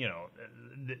 from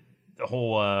the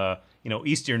whole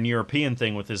Eastern European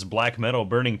thing with this black metal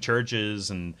burning churches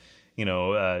and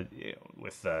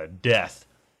with death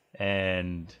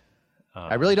and.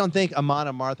 I really don't think Amon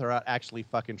and Martha are out actually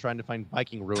fucking trying to find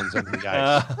Viking ruins under the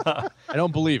ice. I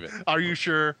don't believe it. Are you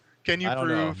sure? Can you I don't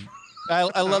know. prove?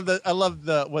 I love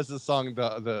the what's the song,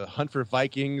 the Hunt for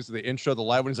Vikings, the intro, the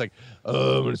live one. He's like,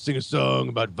 oh, I'm gonna sing a song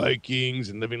about Vikings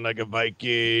and living like a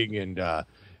Viking, and if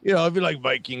you like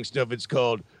Viking stuff, it's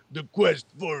called The Quest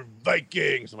for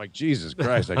Vikings. I'm like, Jesus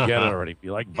Christ, I get it already. If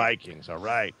you like Vikings, all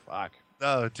right, fuck.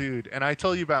 Oh, dude. And I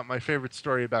told you about my favorite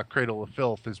story about Cradle of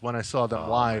Filth is when I saw them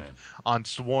live on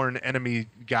Sworn Enemy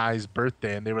guy's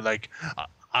birthday, and they were like,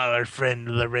 our friend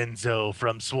Lorenzo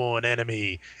from Sworn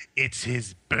Enemy, it's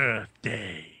his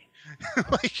birthday.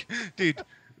 Like, dude,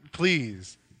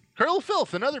 please. Cradle of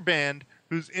Filth, another band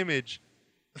whose image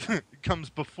comes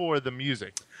before the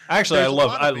music. Actually, There's a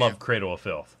lot I of love bands- Cradle of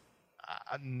Filth.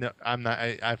 No, I'm not.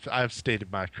 I've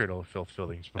stated my Cradle of Filth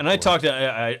feelings before. And I talked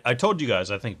to I told you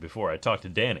guys, I think before, I talked to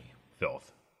Danny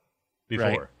Filth before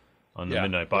Right. on the Yeah,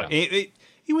 Midnight Pod. yeah.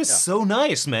 He was so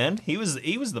nice, man. He was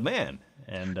the man.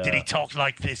 And Did he talk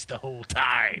like this the whole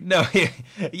time? No,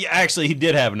 actually he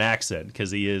did have an accent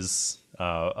because he is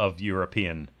of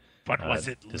European. But was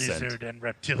it descent. lizard and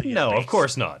reptilian? No, of based?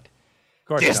 course not. Of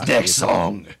course This not. next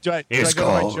song Do I is go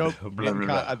to my called joke blah, blah,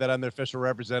 blah. that I'm the official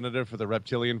representative for the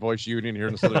Reptilian Voice Union here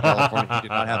in Southern California who did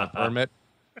not have a permit?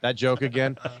 That joke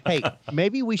again? Hey,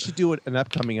 maybe we should do an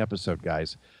upcoming episode,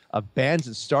 guys, of bands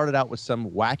that started out with some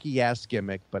wacky-ass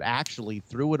gimmick, but actually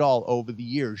through it all over the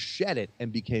years, shed it,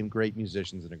 and became great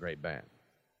musicians and a great band.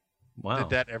 Wow. Did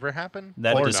that ever happen?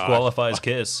 That Or not. disqualifies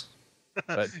Kiss.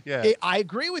 But Yeah. I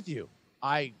agree with you.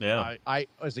 I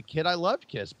as a kid, I loved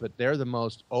Kiss, but they're the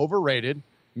most overrated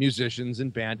musicians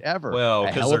and band ever. Well, a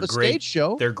because hell they're of a great. stage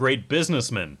show. They're great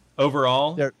businessmen.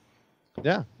 Overall,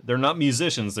 Yeah. they're not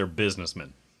musicians, they're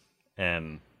businessmen.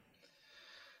 And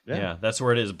Yeah. yeah, that's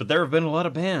where it is. But there have been a lot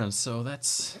of bands, so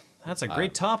that's a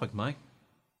great topic, Mike.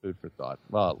 Food for thought.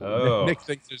 Well, Oh. Nick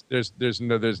thinks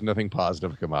there's nothing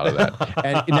positive come out of that.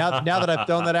 And now that I've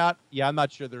thrown that out, yeah, I'm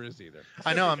not sure there is either.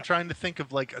 I know. I'm trying to think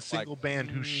of like a single band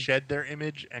who shed their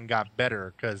image and got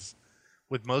better. Because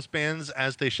with most bands,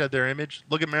 as they shed their image,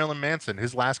 look at Marilyn Manson.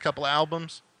 His last couple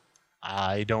albums,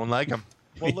 I don't like them.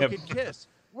 Well, look at Kiss.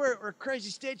 We're a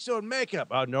crazy stage show in makeup.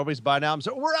 Oh, nobody's buying albums.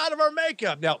 So we're out of our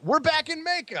makeup. Now we're back in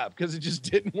makeup because it just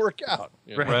didn't work out.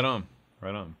 You know?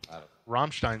 Right on.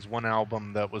 Rammstein's one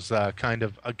album that was kind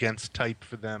of against type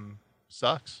for them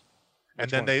sucks. And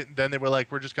Which then they were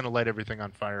like, we're just going to light everything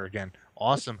on fire again.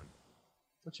 Awesome.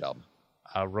 Which album?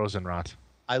 Rosenrot.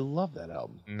 I love that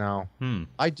album. No,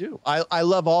 I do. I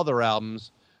love all their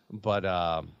albums, but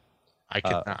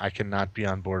I cannot be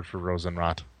on board for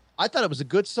Rosenrot. I thought it was a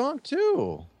good song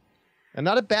too, and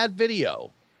not a bad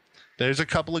video. There's a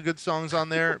couple of good songs on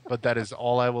there, but that is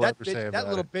all I will ever say about that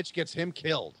little it. bitch gets him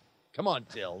killed. Come on,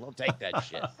 Till. Don't take that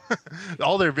shit.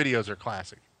 All their videos are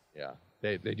classic. Yeah,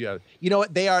 they do. Have, you know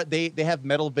what? They have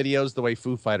metal videos the way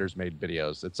Foo Fighters made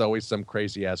videos. It's always some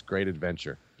crazy ass great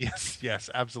adventure. Yes,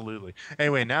 absolutely.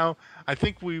 Anyway, now I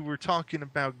think we were talking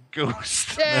about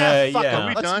Ghost. Yeah, fuck yeah. 'em. Are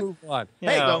we Let's done? move on. Yeah,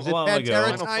 Hey, is it well, we go. Pantera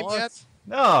Final time yet? thoughts?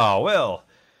 Oh, well.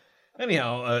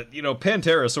 Anyhow,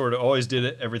 Pantera sort of always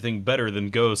did everything better than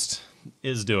Ghost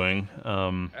is doing.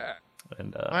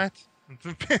 What?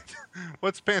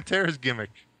 What's Pantera's gimmick?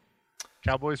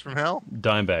 Cowboys from Hell?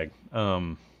 Dimebag.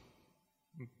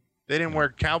 They didn't wear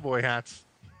cowboy hats.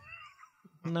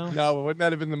 No. No, wouldn't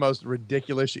that have been the most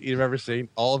ridiculous shit you've ever seen?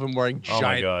 All of them wearing Oh,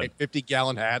 my God. giant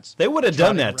 50-gallon hats. They would have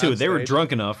done trotting that too. around They were stage.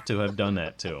 drunk enough to have done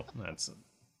that too.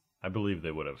 I believe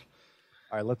they would have.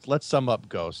 All right, let's sum up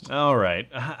Ghost. All right.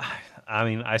 I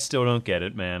mean, I still don't get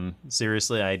it, man.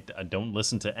 Seriously, I don't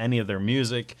listen to any of their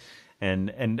music, and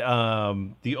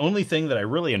the only thing that I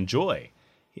really enjoy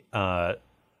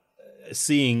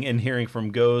seeing and hearing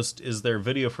from Ghost is their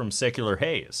video from Secular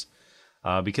Haze,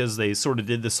 because they sort of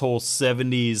did this whole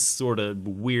 70s sort of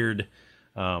weird,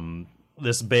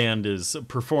 this band is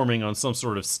performing on some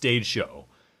sort of stage show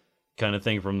kind of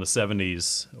thing from the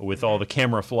 70s with all the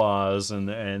camera flaws and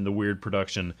the weird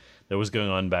production that was going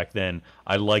on back then.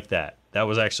 I like that. That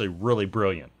was actually really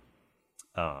brilliant.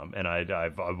 And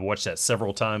I've watched that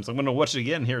several times. I'm going to watch it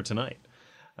again here tonight.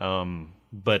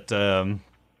 But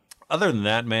other than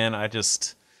that, man, I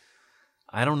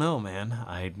don't know,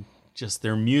 man.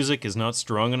 Their music is not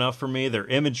strong enough for me. Their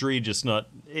imagery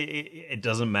it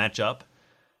doesn't match up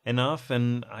enough.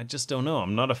 And I just don't know.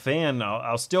 I'm not a fan.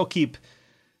 I'll still keep,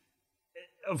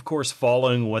 of course,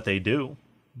 following what they do,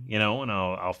 and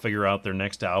I'll figure out their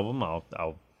next album.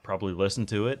 I'll probably listen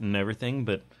to it and everything,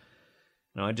 but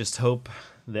I just hope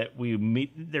that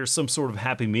there's some sort of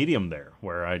happy medium there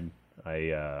where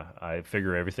I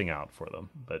figure everything out for them.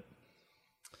 But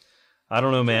I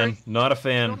don't know, man. Not a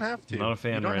fan. You don't have to. Not a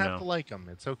fan right now. You don't have to like them.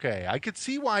 It's okay. I could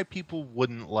see why people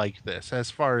wouldn't like this as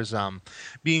far as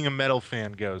being a metal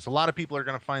fan goes. A lot of people are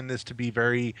going to find this to be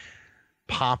very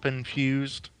pop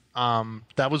infused.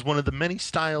 That was one of the many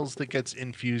styles that gets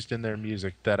infused in their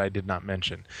music that I did not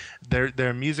mention.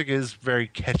 Their music is very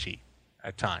catchy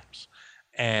at times.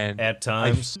 And at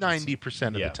times 90%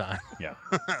 of the time. Yeah.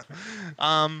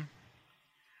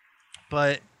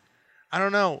 But I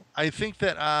don't know. I think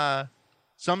that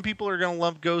some people are going to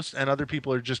love Ghost and other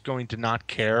people are just going to not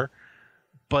care.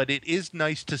 But it is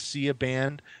nice to see a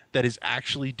band that is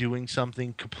actually doing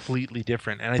something completely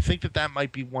different. And I think that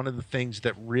might be one of the things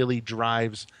that really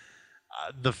drives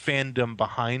the fandom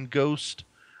behind Ghost.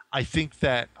 I think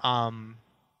that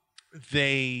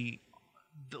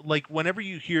whenever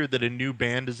you hear that a new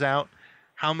band is out,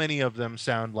 how many of them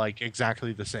sound like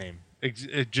exactly the same?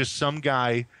 Just some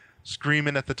guy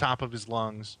screaming at the top of his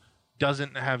lungs,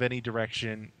 doesn't have any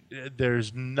direction.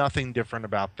 There's nothing different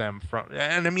about them.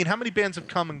 And I mean, how many bands have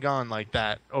come and gone like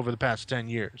that over the past 10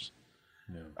 years?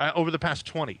 Yeah. Over the past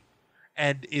 20.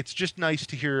 And it's just nice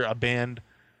to hear a band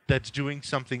that's doing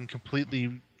something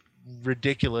completely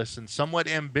ridiculous and somewhat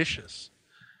ambitious.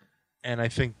 And I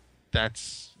think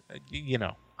that's,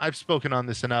 I've spoken on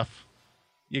this enough.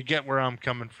 You get where I'm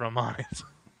coming from on it.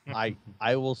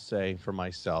 I will say for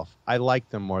myself, I like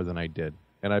them more than I did.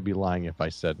 And I'd be lying if I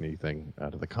said anything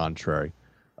to the contrary.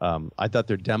 I thought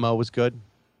their demo was good.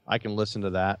 I can listen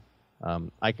to that.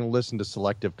 I can listen to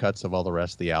selective cuts of all the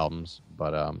rest of the albums.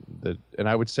 But and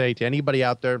I would say to anybody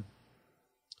out there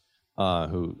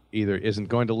who either isn't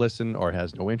going to listen or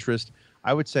has no interest,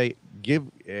 I would say give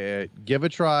a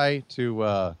try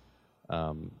to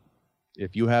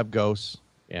if you have Ghosts,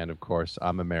 and of course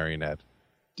I'm a Marionette,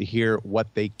 to hear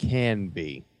what they can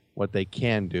be, what they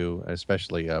can do,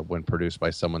 especially when produced by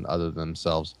someone other than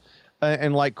themselves.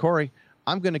 And like Corey,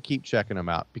 I'm going to keep checking them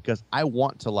out because I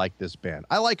want to like this band.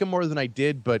 I like them more than I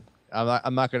did, but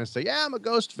I'm not going to say, yeah, I'm a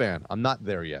Ghost fan. I'm not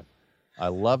there yet. I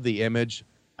love the image.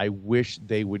 I wish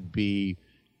they would be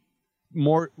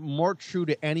more true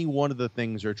to any one of the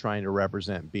things they're trying to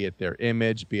represent, be it their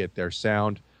image, be it their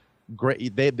sound.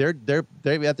 Great. They're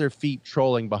at their feet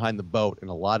trolling behind the boat in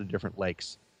a lot of different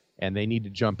lakes, and they need to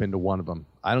jump into one of them.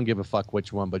 I don't give a fuck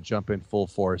which one, but jump in full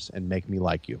force and make me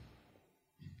like you.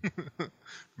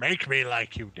 Make me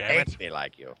like you, damn it. Make me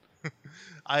like you.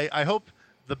 I hope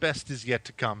the best is yet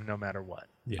to come, no matter what.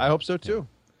 Yeah. I hope so too.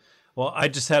 Well, I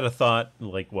just had a thought,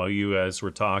 like while you guys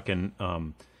were talking,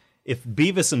 if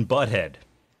Beavis and Butthead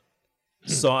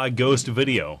saw a Ghost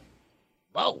video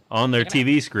on their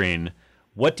TV screen,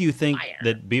 what do you think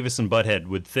that Beavis and Butthead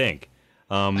would think?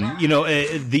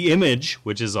 The image,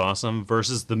 which is awesome,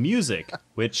 versus the music,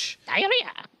 which...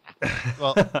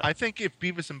 Well, I think if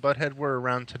Beavis and Butthead were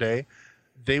around today,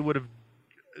 they would have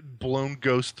blown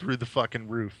Ghost through the fucking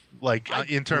roof. Like,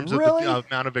 in terms of the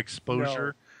amount of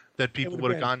exposure that people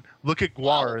would have gone. Look at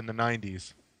Gwar in the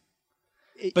 90s.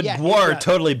 But Gwar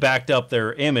totally backed up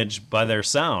their image by their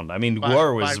sound. I mean,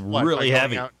 Gwar was really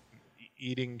heavy.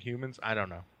 Eating humans? I don't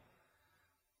know.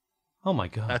 Oh my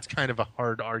God. That's kind of a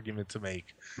hard argument to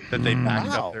make, that they backed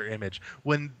up their image.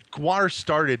 When Gwar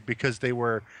started, because they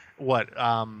were,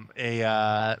 wasn't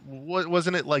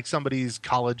it like somebody's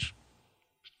college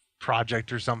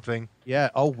project or something? Yeah.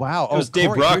 Oh, wow. It was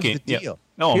Dave Brocky. Here's the deal.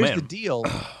 Oh, here's man. the deal.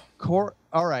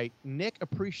 all right, Nick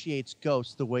appreciates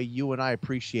Ghost the way you and I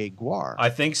appreciate Gwar. I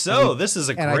think so. This is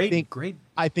a great.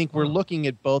 I think we're looking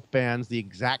at both bands the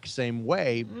exact same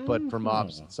way, but from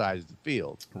opposite sides of the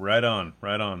field. Right on.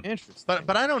 Interesting.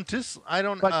 But I don't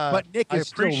But Nick I is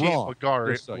still appreciate wrong, what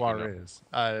Gwar just so you know. is.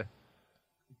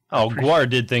 Gwar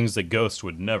did things that Ghost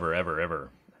would never, ever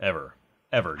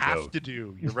Have go. to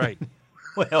do. You're right.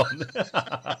 Well,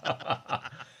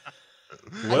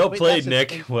 well played,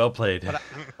 Nick. Well played. But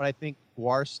I think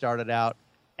Gwar started out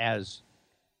as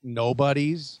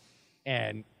nobodies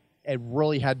and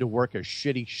really had to work a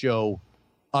shitty show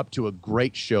up to a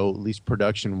great show, at least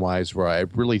production-wise, where I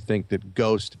really think that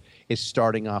Ghost is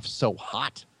starting off so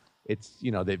hot. It's,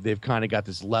 they've kind of got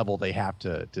this level they have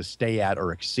to stay at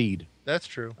or exceed. That's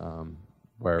true.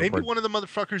 Maybe one of the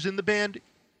motherfuckers in the band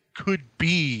could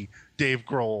be Dave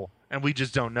Grohl, and we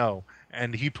just don't know.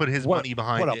 And he put his money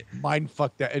behind it. What a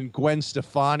mindfuck that. And Gwen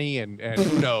Stefani and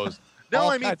who knows. No, All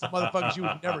I mean, kinds of motherfuckers you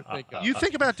would never think of. You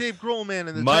think about Dave Grohl, man,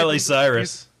 and the Miley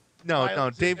Cyrus. No,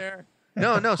 Dave.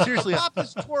 No, seriously. Pop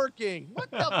is twerking.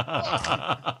 What the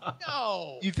fuck?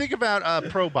 No. You think about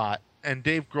Probot and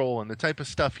Dave Grohl and the type of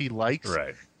stuff he likes.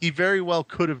 Right. He very well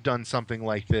could have done something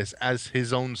like this as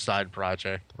his own side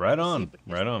project. Right on.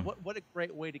 What a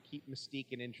great way to keep mystique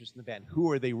and interest in the band.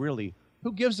 Who are they really?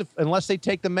 Who gives a unless they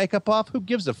take the makeup off? Who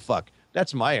gives a fuck?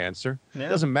 That's my answer. Yeah.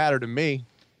 Doesn't matter to me.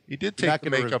 He did take the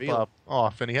makeup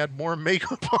off, and he had more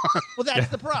makeup on. Well, that's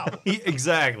the problem.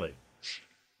 Exactly.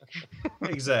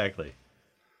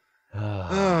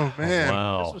 Oh man,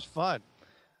 wow. This was fun.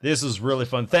 This was really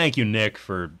fun. Thank you, Nick,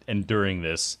 for enduring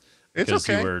this. It's because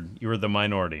okay. you were the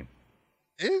minority.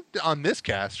 On this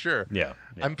cast, sure. Yeah.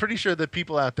 I'm pretty sure that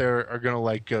people out there are gonna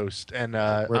like Ghost, and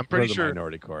I'm pretty the sure.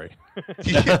 minority, Corey.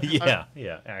 Yeah.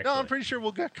 Actually. No, I'm pretty sure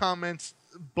we'll get comments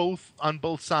on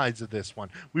both sides of this one.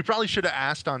 We probably should have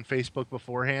asked on Facebook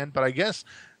beforehand, but I guess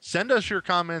send us your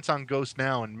comments on Ghost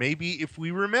now, and maybe if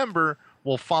we remember,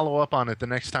 we'll follow up on it the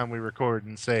next time we record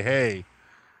and say, hey,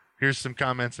 here's some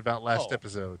comments about last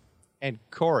episode. And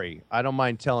Corey, I don't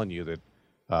mind telling you that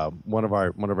one of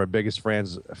our biggest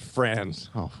friends.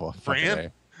 Oh, well,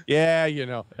 Fran? Yeah,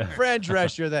 Fran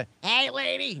Drescher. That hey,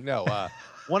 lady. No,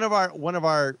 one of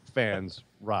our fans,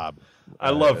 Rob. I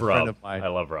love Rob.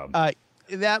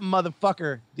 That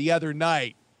motherfucker the other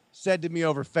night said to me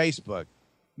over Facebook,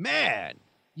 "Man,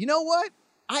 you know what?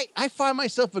 I find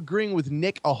myself agreeing with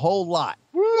Nick a whole lot."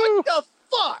 Woo! What the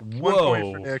fuck? Whoa. 1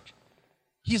 point for Nick.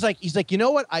 He's like, you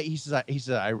know what? He said,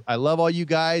 I love all you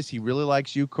guys. He really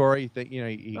likes you, Corey.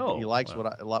 He likes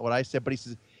what I said, but he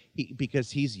says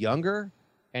because he's younger,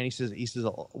 and he says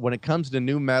when it comes to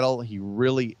new metal, he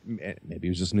really, maybe it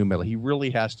was just new metal, he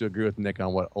really has to agree with Nick on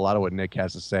a lot of what Nick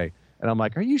has to say. And I'm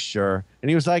like, are you sure? And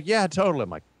he was like, yeah, totally. I'm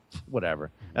like, whatever.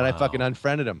 And I fucking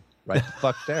unfriended him. Right the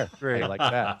fuck there. Great. I like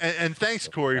that. And thanks,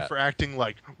 Corey, for acting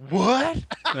like, what?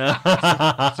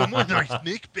 Someone like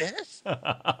Nick Best?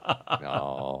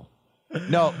 No,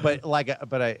 but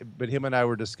him and I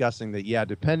were discussing that. Yeah,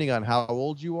 depending on how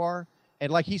old you are,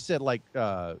 and like he said, like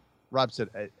Rob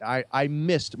said, I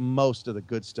missed most of the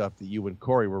good stuff that you and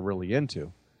Corey were really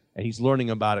into, and he's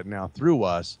learning about it now through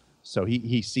us. So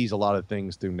he sees a lot of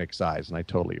things through Nick's eyes, and I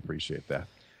totally appreciate that.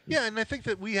 Yeah, and I think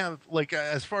that we have, like,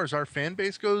 as far as our fan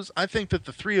base goes, I think that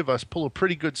the three of us pull a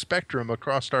pretty good spectrum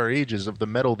across our ages of the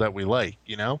metal that we like,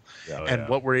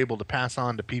 what we're able to pass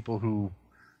on to people who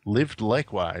lived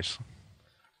likewise.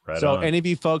 Right so on. any of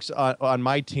you folks on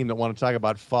my team that want to talk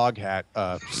about Foghat,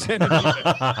 send it in.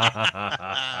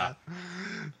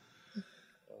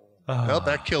 Well,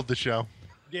 that killed the show.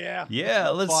 Yeah. Yeah,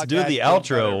 let's Foghat do the killed outro.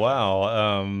 better.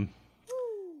 Wow.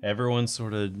 Everyone's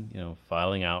sort of,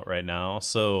 filing out right now.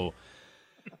 So,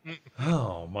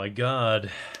 oh my God.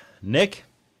 Nick,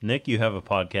 you have a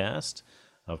podcast.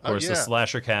 Of course, the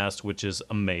Slashercast, which is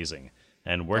amazing.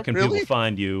 And where can people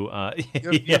find you?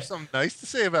 You have something nice to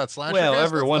say about Slashercast? Well,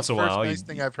 every once in a while. That's the first nice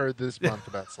thing I've heard this month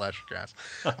about Slashercast.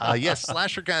 Yes,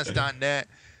 slashercast.net.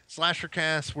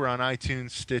 Slashercast, we're on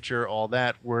iTunes, Stitcher, all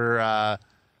that. We're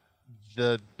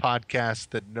the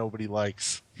podcast that nobody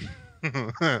likes.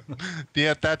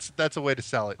 Yeah, that's a way to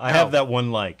sell it. I have that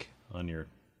one like on your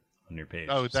page.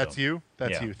 Oh, that's you?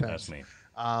 That's you. That's Thanks.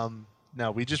 me. No,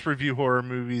 we just review horror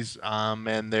movies,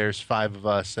 and there's 5 of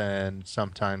us, and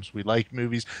sometimes we like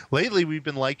movies. Lately, we've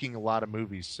been liking a lot of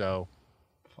movies, so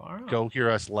go hear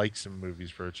us like some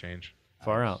movies for a change.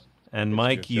 Far out. And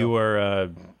Mike, you are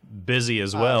busy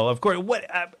as well. Of course,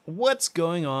 what's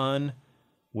going on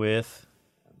with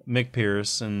Mick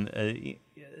Pierce and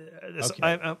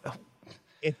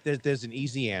there's an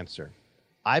easy answer.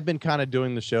 I've been kind of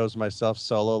doing the shows myself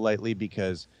solo lately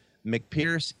because Mick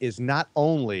Pierce is not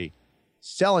only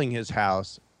selling his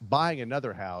house, buying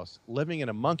another house, living in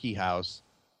a monkey house,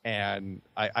 and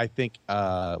I think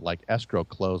like escrow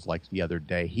closed like the other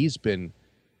day. He's been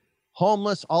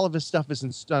homeless. All of his stuff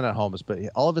is not homeless, but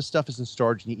all of his stuff is in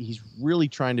storage. And he's really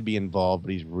trying to be involved,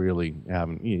 but he's really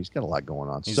he's got a lot going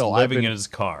on. He's living in his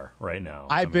car right now.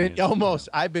 I've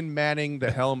been manning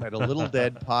the helm at a Little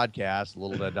Dead podcast,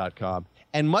 littledead.com.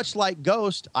 And much like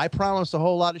Ghost, I promise a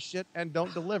whole lot of shit and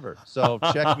don't deliver. So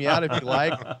check me out if you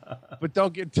like, but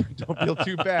don't feel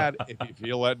too bad if you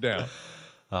feel let down.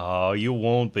 Oh, you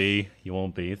won't be. You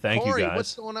won't be. Thank Corey, you, guys.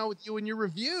 What's going on with you and your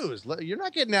reviews? You're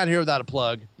not getting out here without a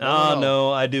plug.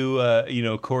 No, I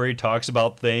do. Corey talks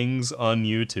about things on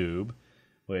YouTube,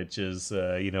 which is,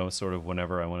 sort of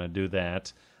whenever I want to do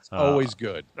that. It's always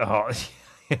good. Oh,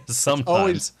 sometimes.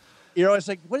 Always. It's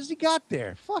like, what has he got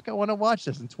there? Fuck, I want to watch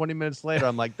this. And 20 minutes later,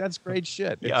 I'm like, that's great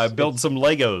shit. I built some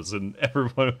Legos, and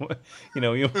everyone, you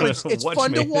want to it's watch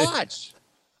fun me. to watch.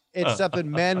 It's something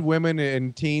men, women,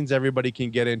 and teens, everybody can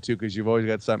get into because you've always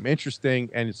got something interesting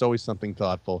and it's always something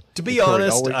thoughtful. To be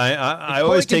honest, I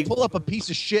always pull up a piece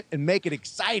of shit and make it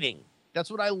exciting. That's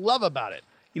what I love about it.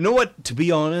 You know what? To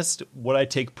be honest, what I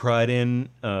take pride in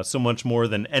so much more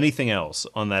than anything else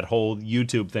on that whole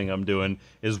YouTube thing I'm doing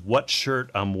is what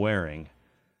shirt I'm wearing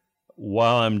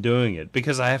while I'm doing it,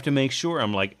 because I have to make sure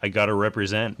I got to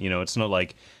represent. It's not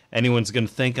like anyone's going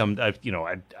to think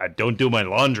I don't do my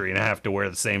laundry and I have to wear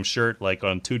the same shirt like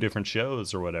on 2 different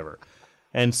shows or whatever.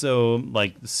 And so,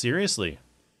 seriously,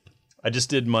 I just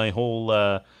did my whole,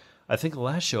 I think the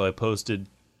last show I posted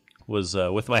was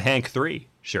with my Hank 3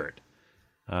 shirt,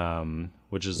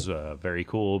 which is very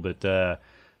cool, but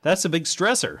that's a big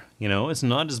stressor. It's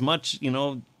not as much,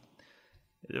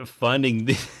 finding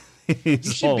the... You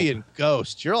should be in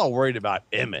Ghost. You're all worried about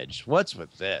image. What's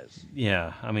with this?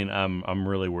 Yeah, I'm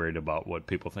really worried about what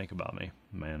people think about me,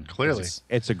 man. Clearly.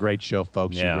 It's a great show,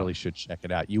 folks. Yeah. You really should check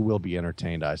it out. You will be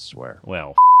entertained, I swear.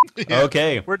 Well, Yeah,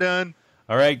 okay. We're done.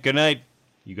 All right, good night.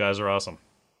 You guys are awesome.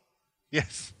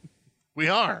 Yes, we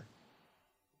are.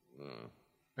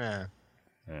 Yeah.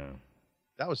 Yeah.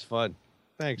 That was fun.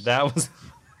 Thanks. That was...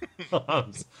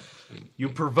 You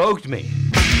provoked me.